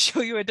 they just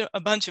show you a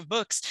bunch of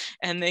books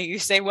and you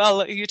say,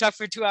 well, you talk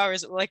for 2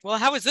 hours, like, well,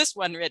 how is this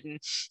one written?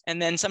 And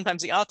then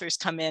sometimes the authors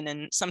come in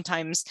and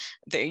sometimes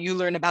you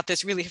learn about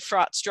this really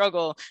fraught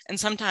struggle. And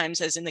sometimes,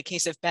 as in the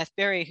case of Beth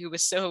Berry, who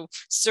was so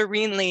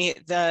serenely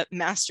the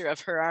master of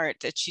her art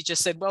that she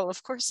just said, well,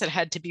 of course it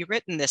had to be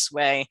written this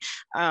way.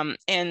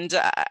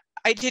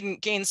 I didn't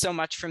gain so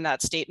much from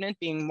that statement,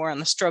 being more on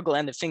the struggle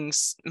end of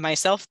things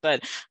myself,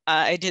 but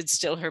I did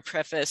steal her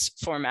preface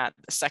format,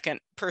 the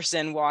second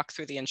person walk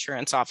through the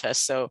insurance office.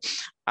 So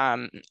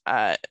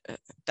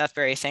that's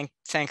very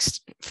thanks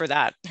for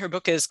that. Her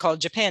book is called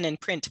Japan in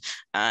Print,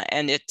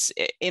 and it's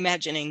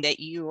imagining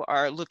that you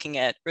are looking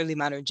at early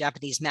modern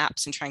Japanese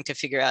maps and trying to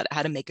figure out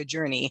how to make a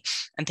journey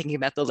and thinking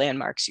about the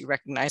landmarks you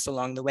recognize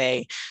along the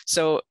way.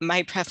 So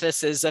my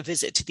preface is a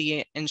visit to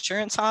the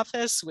insurance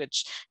office,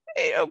 which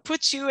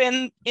puts you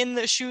in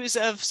the shoes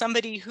of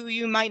somebody who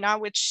you might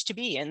not wish to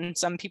be. And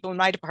some people in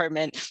my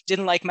department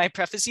didn't like my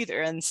preface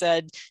either and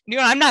said,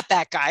 I'm not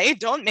that guy.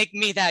 Don't make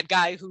me that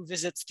guy who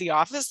visits the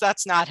office.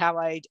 That's not how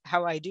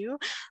I do.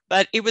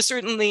 But it was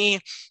certainly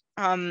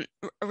a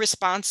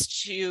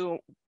response to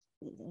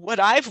what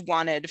I've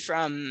wanted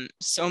from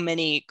so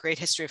many great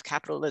history of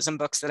capitalism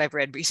books that I've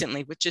read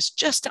recently, which is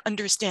just to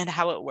understand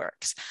how it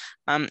works.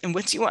 And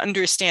once you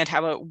understand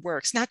how it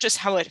works, not just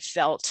how it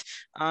felt,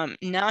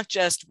 not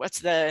just what's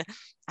the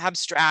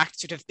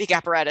abstract sort of big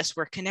apparatus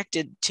we're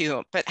connected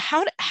to, but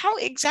how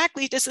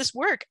exactly does this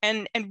work?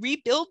 And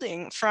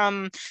rebuilding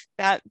from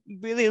that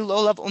really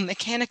low-level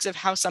mechanics of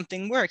how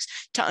something works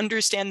to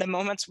understand the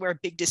moments where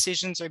big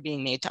decisions are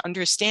being made, to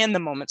understand the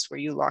moments where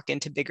you lock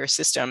into bigger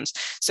systems.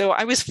 So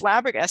I was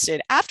flabbergasted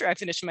after I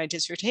finished my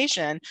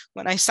dissertation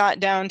when I sat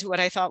down to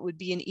what I thought would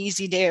be an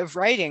easy day of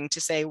writing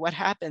to say what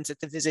happens at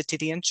the visit to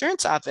the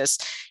insurance office.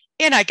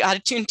 And I got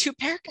it to in 2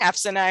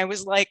 paragraphs and I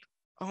was like,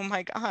 oh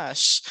my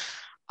gosh,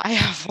 I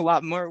have a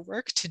lot more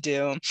work to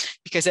do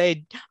because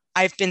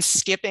I've been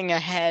skipping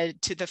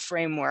ahead to the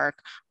framework,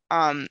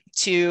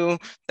 to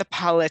the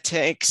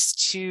politics,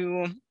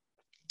 to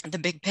the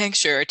big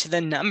picture, to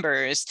the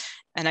numbers.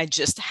 And I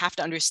just have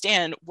to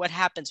understand what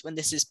happens when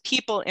this is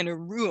people in a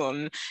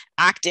room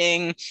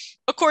acting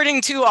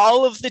according to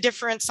all of the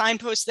different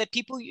signposts that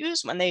people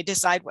use when they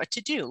decide what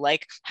to do,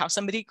 like how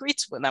somebody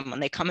greets with them when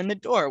they come in the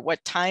door,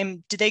 what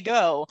time do they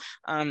go,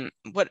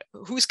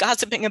 who's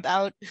gossiping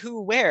about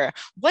who, where,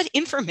 what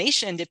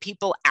information do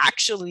people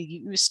actually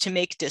use to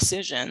make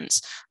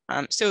decisions.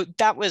 So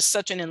that was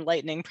such an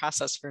enlightening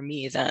process for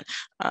me that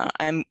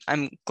I'm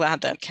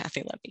glad that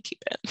Kathy let me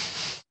keep it.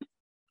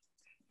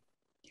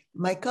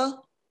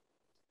 Michael?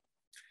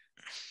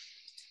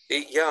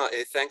 Yeah,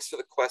 thanks for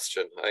the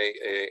question.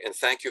 And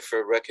thank you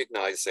for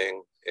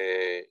recognizing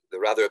the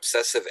rather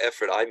obsessive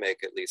effort I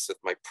make, at least with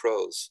my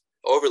prose.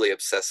 Overly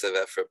obsessive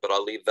effort, but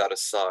I'll leave that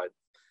aside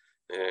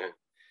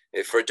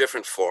for a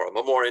different forum,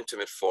 a more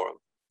intimate forum.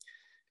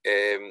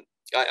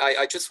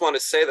 I just want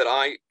to say that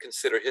I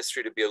consider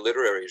history to be a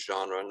literary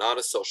genre, not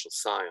a social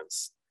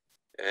science.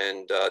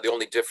 And the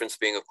only difference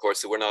being, of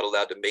course, that we're not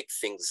allowed to make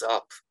things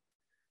up.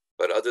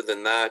 But other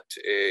than that,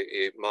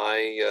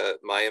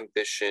 my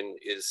ambition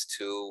is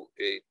to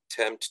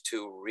attempt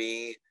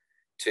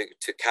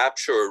to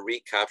capture or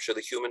recapture the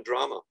human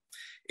drama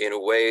in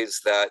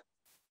ways that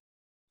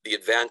the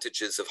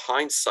advantages of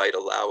hindsight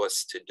allow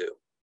us to do.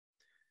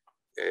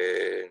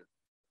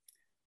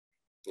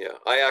 Yeah,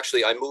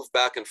 I move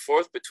back and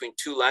forth between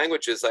 2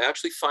 languages. I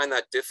actually find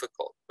that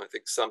difficult. I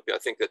think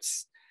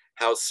that's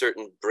how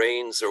certain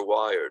brains are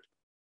wired,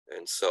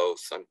 and so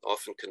I'm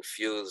often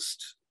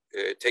confused.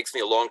 It takes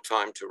me a long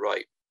time to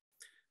write,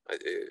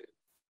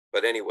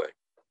 but anyway,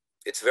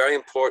 it's very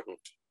important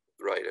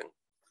writing.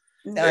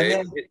 No,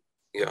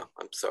 yeah,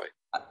 I'm sorry.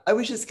 I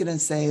was just going to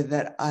say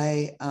that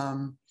I've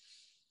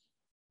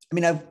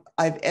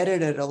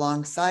edited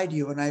alongside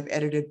you and I've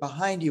edited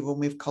behind you when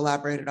we've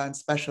collaborated on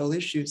special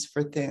issues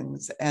for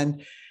things,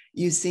 and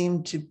you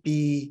seem to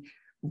be,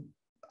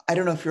 I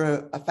don't know if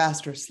you're a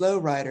fast or slow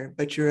writer,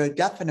 but you're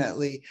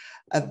definitely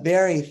a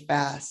very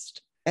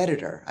fast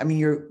editor. I mean,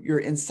 you're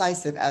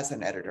incisive as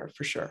an editor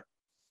for sure.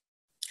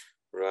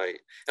 Right,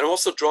 and I'm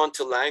also drawn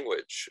to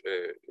language.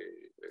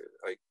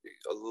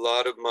 A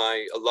lot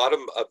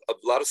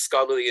of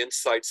scholarly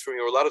insights from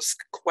you, a lot of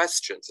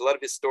questions, a lot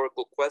of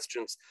historical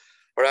questions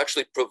are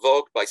actually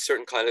provoked by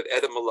certain kind of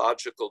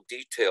etymological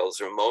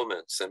details or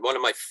moments. And one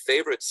of my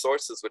favorite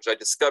sources, which I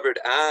discovered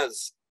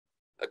as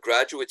a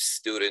graduate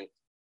student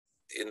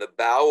in the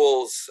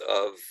bowels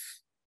of,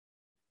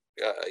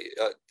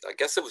 I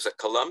guess it was at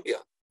Columbia,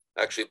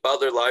 actually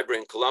Butler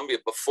Library in Columbia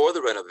before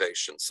the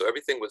renovation. So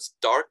everything was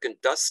dark and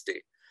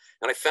dusty.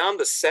 And I found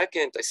the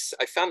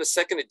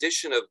second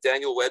edition of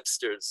Daniel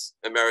Webster's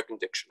American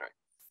Dictionary,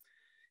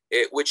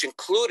 which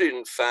included,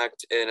 in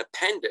fact, an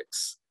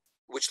appendix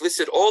which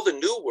listed all the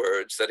new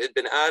words that had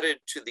been added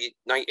to the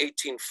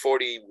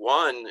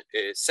 1841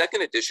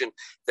 second edition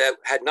that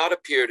had not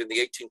appeared in the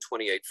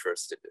 1828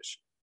 first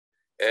edition.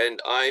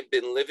 And I've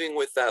been living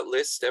with that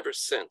list ever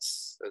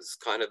since, as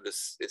kind of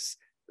this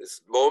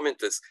moment,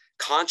 this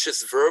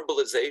conscious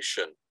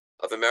verbalization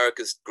of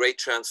America's great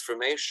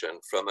transformation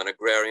from an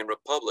agrarian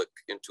republic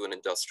into an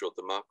industrial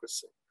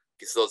democracy,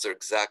 because those are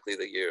exactly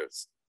the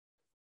years.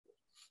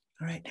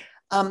 All right.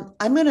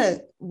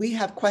 We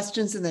have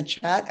questions in the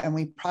chat and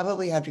we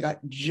probably have got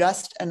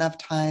just enough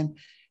time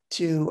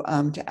to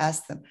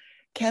ask them.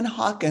 Ken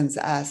Hawkins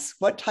asks,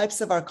 what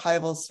types of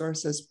archival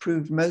sources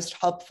proved most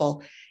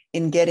helpful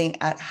in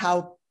getting at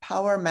how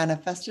power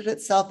manifested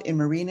itself in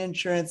marine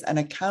insurance and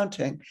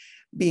accounting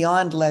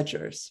beyond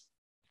ledgers?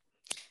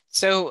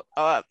 So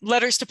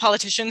letters to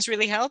politicians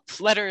really help.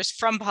 Letters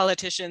from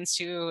politicians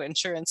to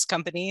insurance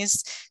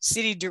companies,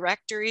 city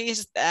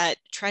directories that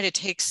try to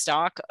take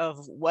stock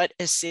of what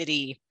a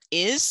city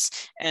is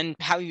and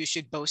how you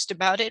should boast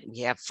about it. We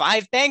have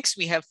 5 banks,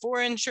 we have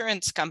 4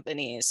 insurance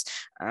companies.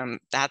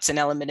 That's an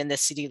element in the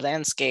city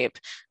landscape.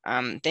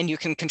 Then you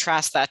can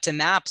contrast that to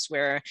maps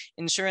where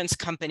insurance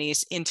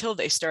companies, until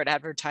they start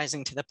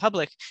advertising to the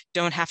public,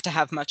 don't have to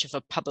have much of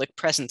a public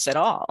presence at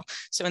all.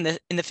 So in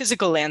the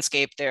physical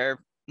landscape, they're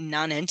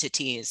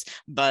non-entities,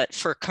 but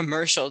for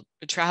commercial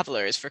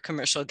travelers, for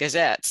commercial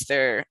gazettes,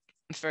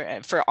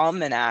 for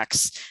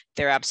almanacs,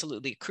 they're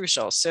absolutely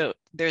crucial. So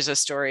there's a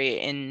story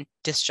in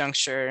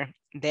disjuncture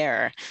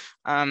there.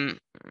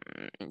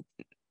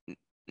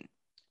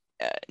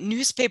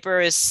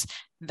 Newspapers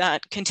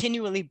that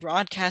continually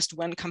broadcast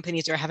when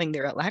companies are having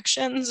their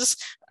elections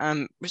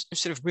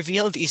sort of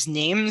reveal these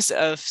names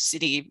of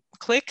city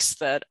cliques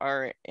that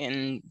are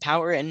in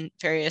power in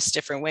various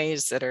different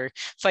ways, that are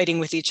fighting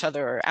with each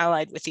other or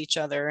allied with each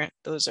other.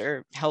 Those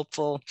are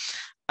helpful.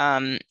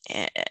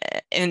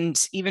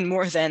 And even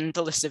more than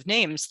the list of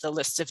names, the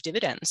lists of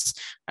dividends.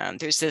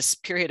 There's this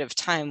period of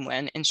time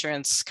when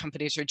insurance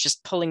companies are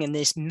just pulling in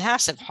these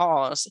massive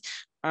hauls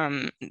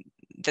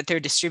that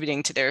they're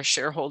distributing to their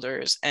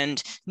shareholders.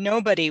 And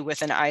nobody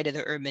with an eye to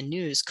the urban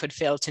news could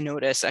fail to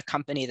notice a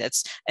company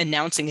that's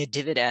announcing a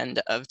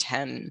dividend of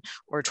 10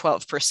 or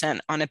 12%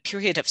 on a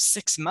period of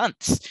 6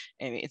 months.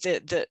 I mean,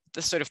 the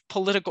sort of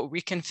political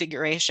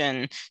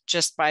reconfiguration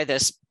just by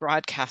this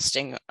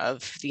broadcasting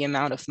of the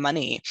amount of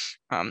money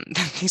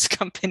that these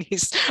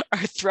companies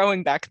are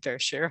throwing back at their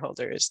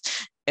shareholders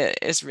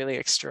is really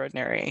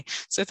extraordinary.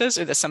 So those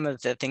are some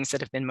of the things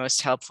that have been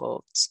most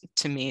helpful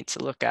to me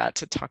to look at,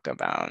 to talk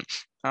about.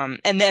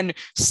 And then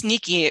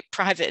sneaky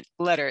private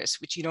letters,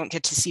 which you don't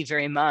get to see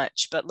very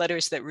much, but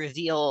letters that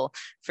reveal,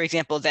 for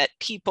example, that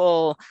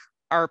people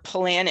are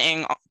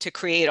planning to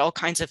create all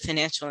kinds of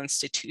financial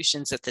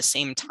institutions at the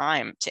same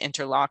time to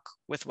interlock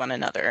with one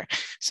another.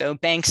 So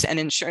banks and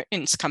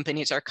insurance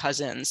companies are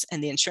cousins,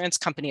 and the insurance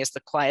company is the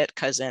quiet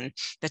cousin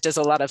that does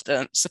a lot of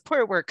the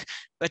support work,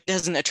 but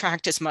doesn't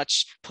attract as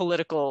much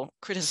political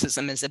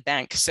criticism as a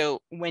bank.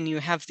 So when you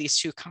have these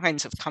two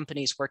kinds of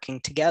companies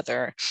working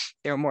together,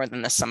 they're more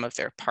than the sum of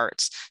their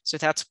parts. So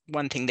that's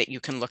one thing that you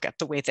can look at,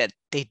 the way that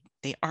they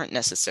aren't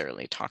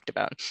necessarily talked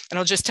about. And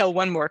I'll just tell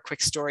one more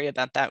quick story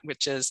about that,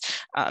 which is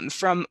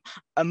from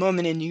a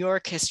moment in New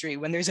York history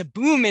when there's a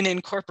boom in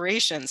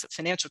incorporations of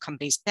financial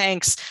companies,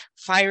 banks,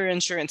 fire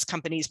insurance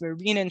companies,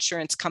 marine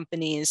insurance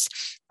companies,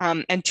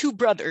 and 2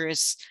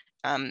 brothers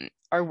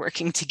are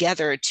working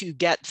together to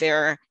get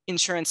their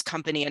insurance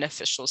company an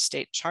official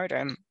state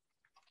charter.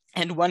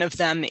 And one of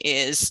them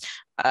is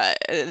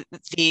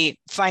the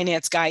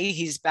finance guy.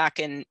 He's back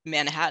in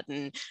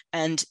Manhattan.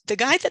 And the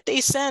guy that they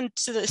send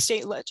to the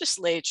state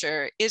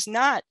legislature is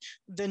not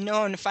the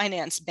known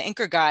finance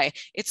banker guy.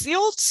 It's the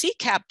old sea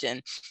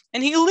captain.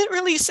 And he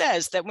literally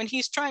says that when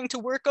he's trying to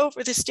work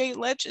over the state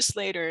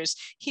legislators,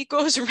 he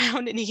goes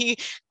around and he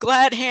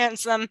glad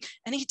hands them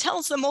and he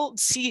tells them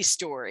old sea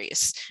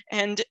stories.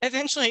 And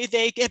eventually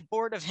they get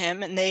bored of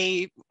him and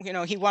he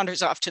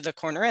wanders off to the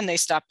corner and they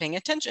stop paying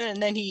attention.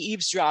 And then he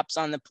eavesdrops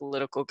on the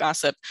political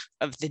gossip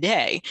of the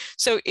day.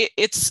 So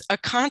it's a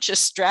conscious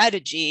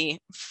strategy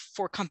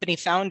for company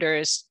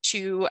founders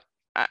to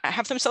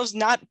have themselves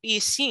not be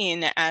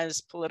seen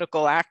as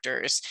political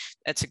actors.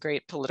 That's a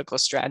great political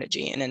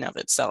strategy in and of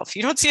itself.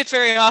 You don't see it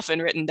very often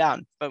written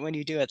down, but when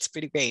you do, it's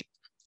pretty great.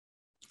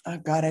 Oh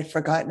God, I'd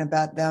forgotten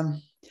about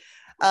them.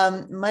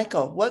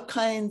 Michael, what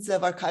kinds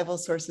of archival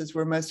sources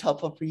were most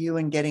helpful for you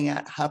in getting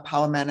at how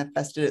power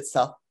manifested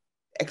itself?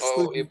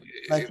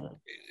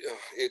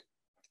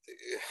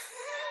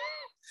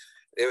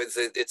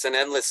 It's an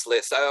endless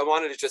list. I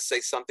wanted to just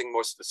say something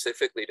more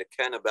specifically to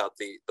Ken about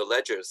the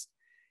ledgers,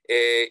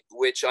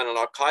 which on an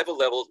archival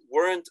level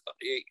weren't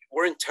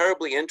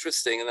terribly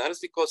interesting, and that is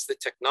because the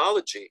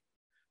technology,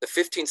 the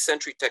 15th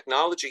century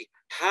technology,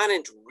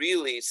 hadn't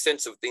really,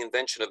 since of the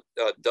invention of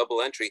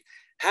double entry,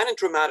 hadn't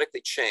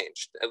dramatically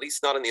changed, at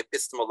least not on the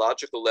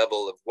epistemological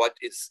level of what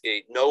is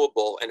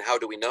knowable and how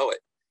do we know it.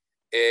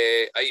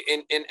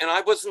 And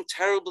I wasn't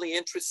terribly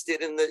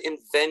interested in the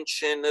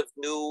invention of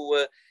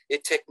new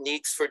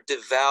techniques for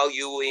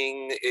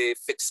devaluing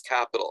fixed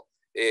capital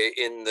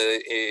in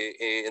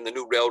the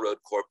new railroad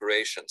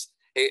corporations.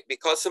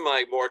 Because of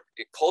my more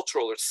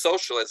cultural or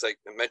social, as I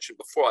mentioned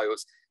before, I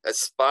was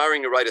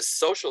aspiring to write a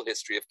social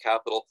history of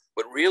capital.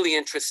 What really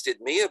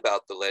interested me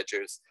about the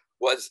ledgers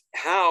was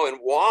how and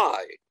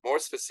why, more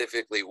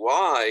specifically,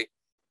 why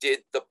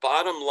did the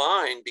bottom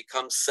line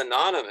become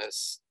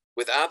synonymous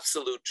with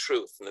absolute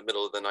truth in the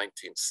middle of the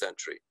 19th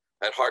century?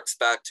 That harks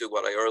back to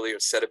what I earlier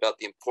said about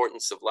the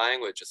importance of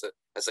language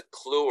as a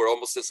clue or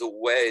almost as a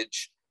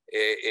wedge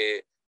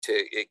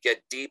to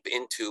get deep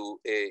into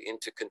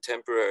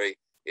contemporary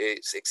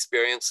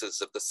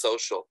experiences of the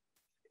social.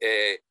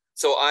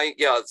 So I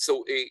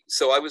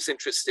was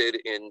interested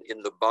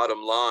in the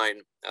bottom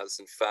line as,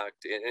 in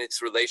fact, in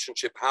its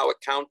relationship, how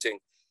accounting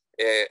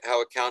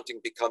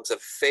becomes a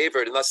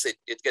favorite unless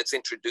it gets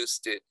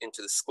introduced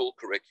into the school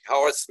curriculum.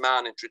 Horace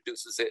Mann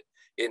introduces it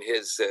in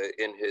his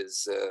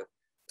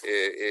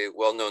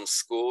well-known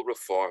school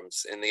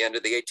reforms in the end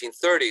of the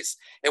 1830s.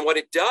 And what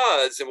it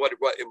does, and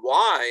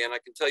why, and I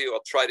can tell you,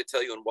 I'll try to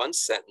tell you in one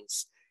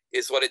sentence,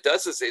 is what it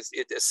does is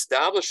it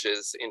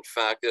establishes, in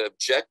fact, an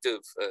objective,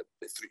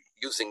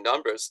 using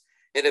numbers,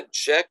 an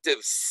objective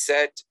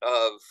set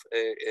of,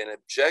 it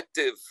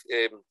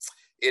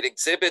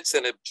exhibits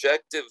an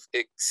objective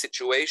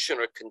situation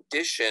or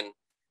condition.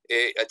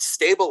 It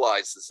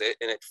stabilizes it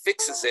and it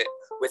fixes it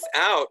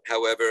without,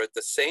 however, at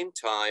the same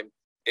time,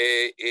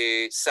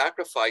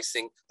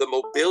 sacrificing the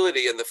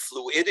mobility and the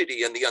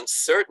fluidity and the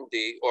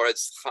uncertainty, or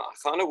as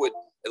Hannah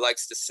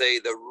likes to say,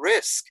 the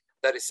risk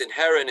that is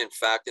inherent, in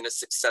fact, in a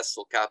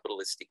successful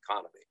capitalist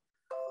economy.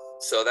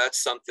 So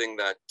that's something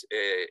that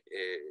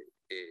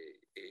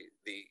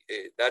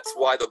that's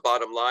why the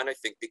bottom line, I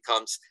think,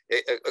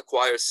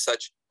 acquires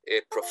such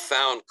a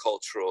profound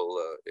cultural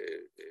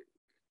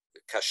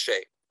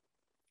cachet.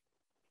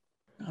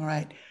 All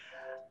right.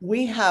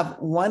 We have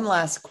one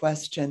last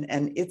question,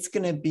 and it's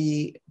going to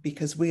be,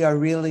 because we are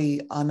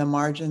really on the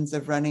margins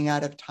of running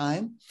out of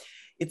time,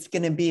 it's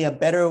going to be a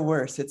better or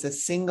worse. It's a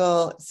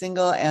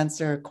single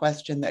answer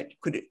question that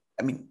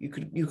you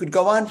could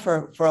go on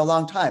for a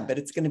long time, but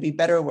it's going to be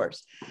better or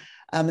worse.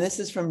 This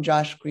is from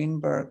Josh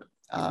Greenberg,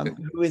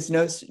 who is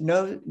no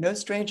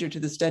stranger to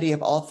the study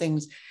of all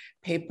things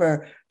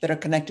paper that are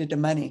connected to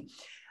money.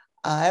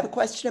 I have a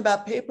question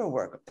about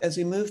paperwork. As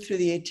we move through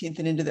the 18th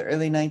and into the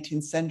early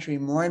 19th century,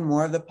 more and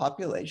more of the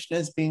population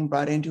is being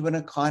brought into an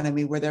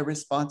economy where they're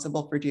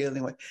responsible for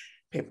dealing with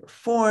paper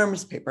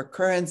forms, paper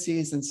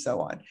currencies, and so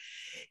on.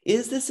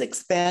 Is this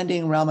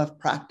expanding realm of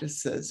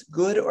practices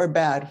good or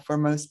bad for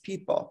most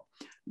people?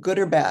 Good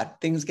or bad?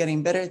 Things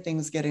getting better,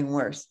 things getting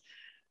worse?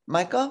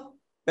 Michael,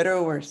 better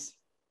or worse?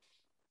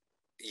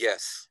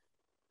 Yes.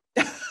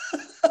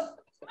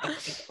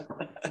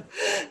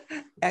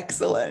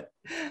 Excellent.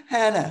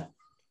 Hannah?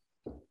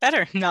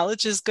 Better.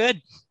 Knowledge is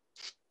good.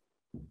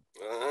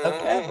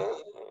 Okay.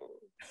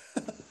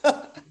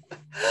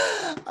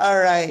 All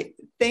right.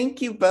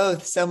 Thank you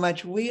both so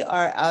much. We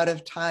are out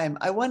of time.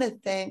 I want to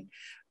thank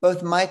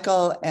both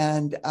Michael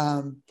and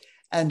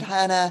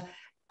Hannah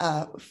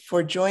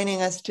for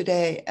joining us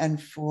today and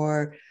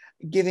for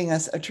giving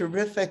us a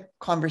terrific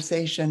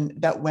conversation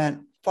that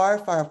went far,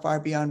 far, far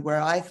beyond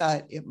where I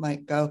thought it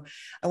might go.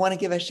 I want to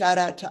give a shout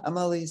out to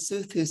Amelie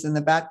Suth, who's in the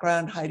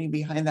background hiding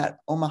behind that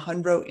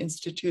Omohundro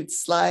Institute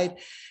slide.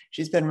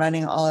 She's been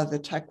running all of the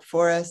tech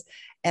for us.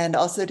 And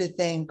also to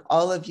thank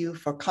all of you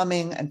for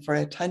coming and for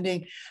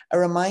attending. A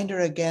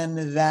reminder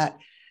again that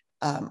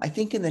I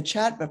think in the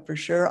chat, but for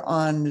sure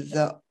on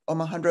the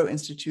Omohundro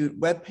Institute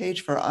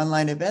webpage for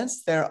online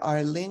events, there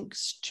are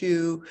links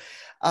to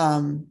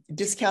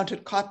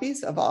discounted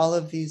copies of all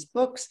of these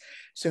books.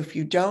 So if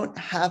you don't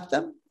have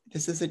them,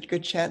 this is a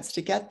good chance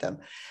to get them.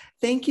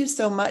 Thank you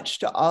so much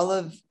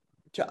to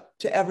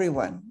to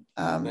everyone.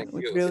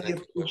 We really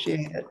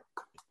appreciate it.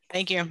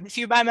 Thank you. If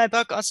you buy my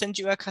book, I'll send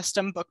you a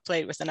custom book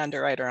plate with an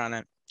underwriter on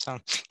it. So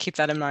keep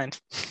that in mind.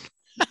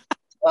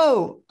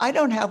 Whoa, I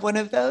don't have one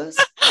of those.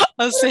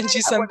 I'll send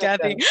you some,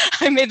 Kathy.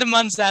 I made them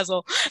on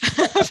Zazzle.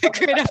 Have a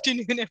great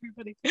afternoon,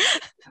 everybody.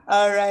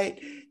 All right.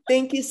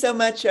 Thank you so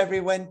much,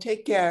 everyone.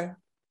 Take care.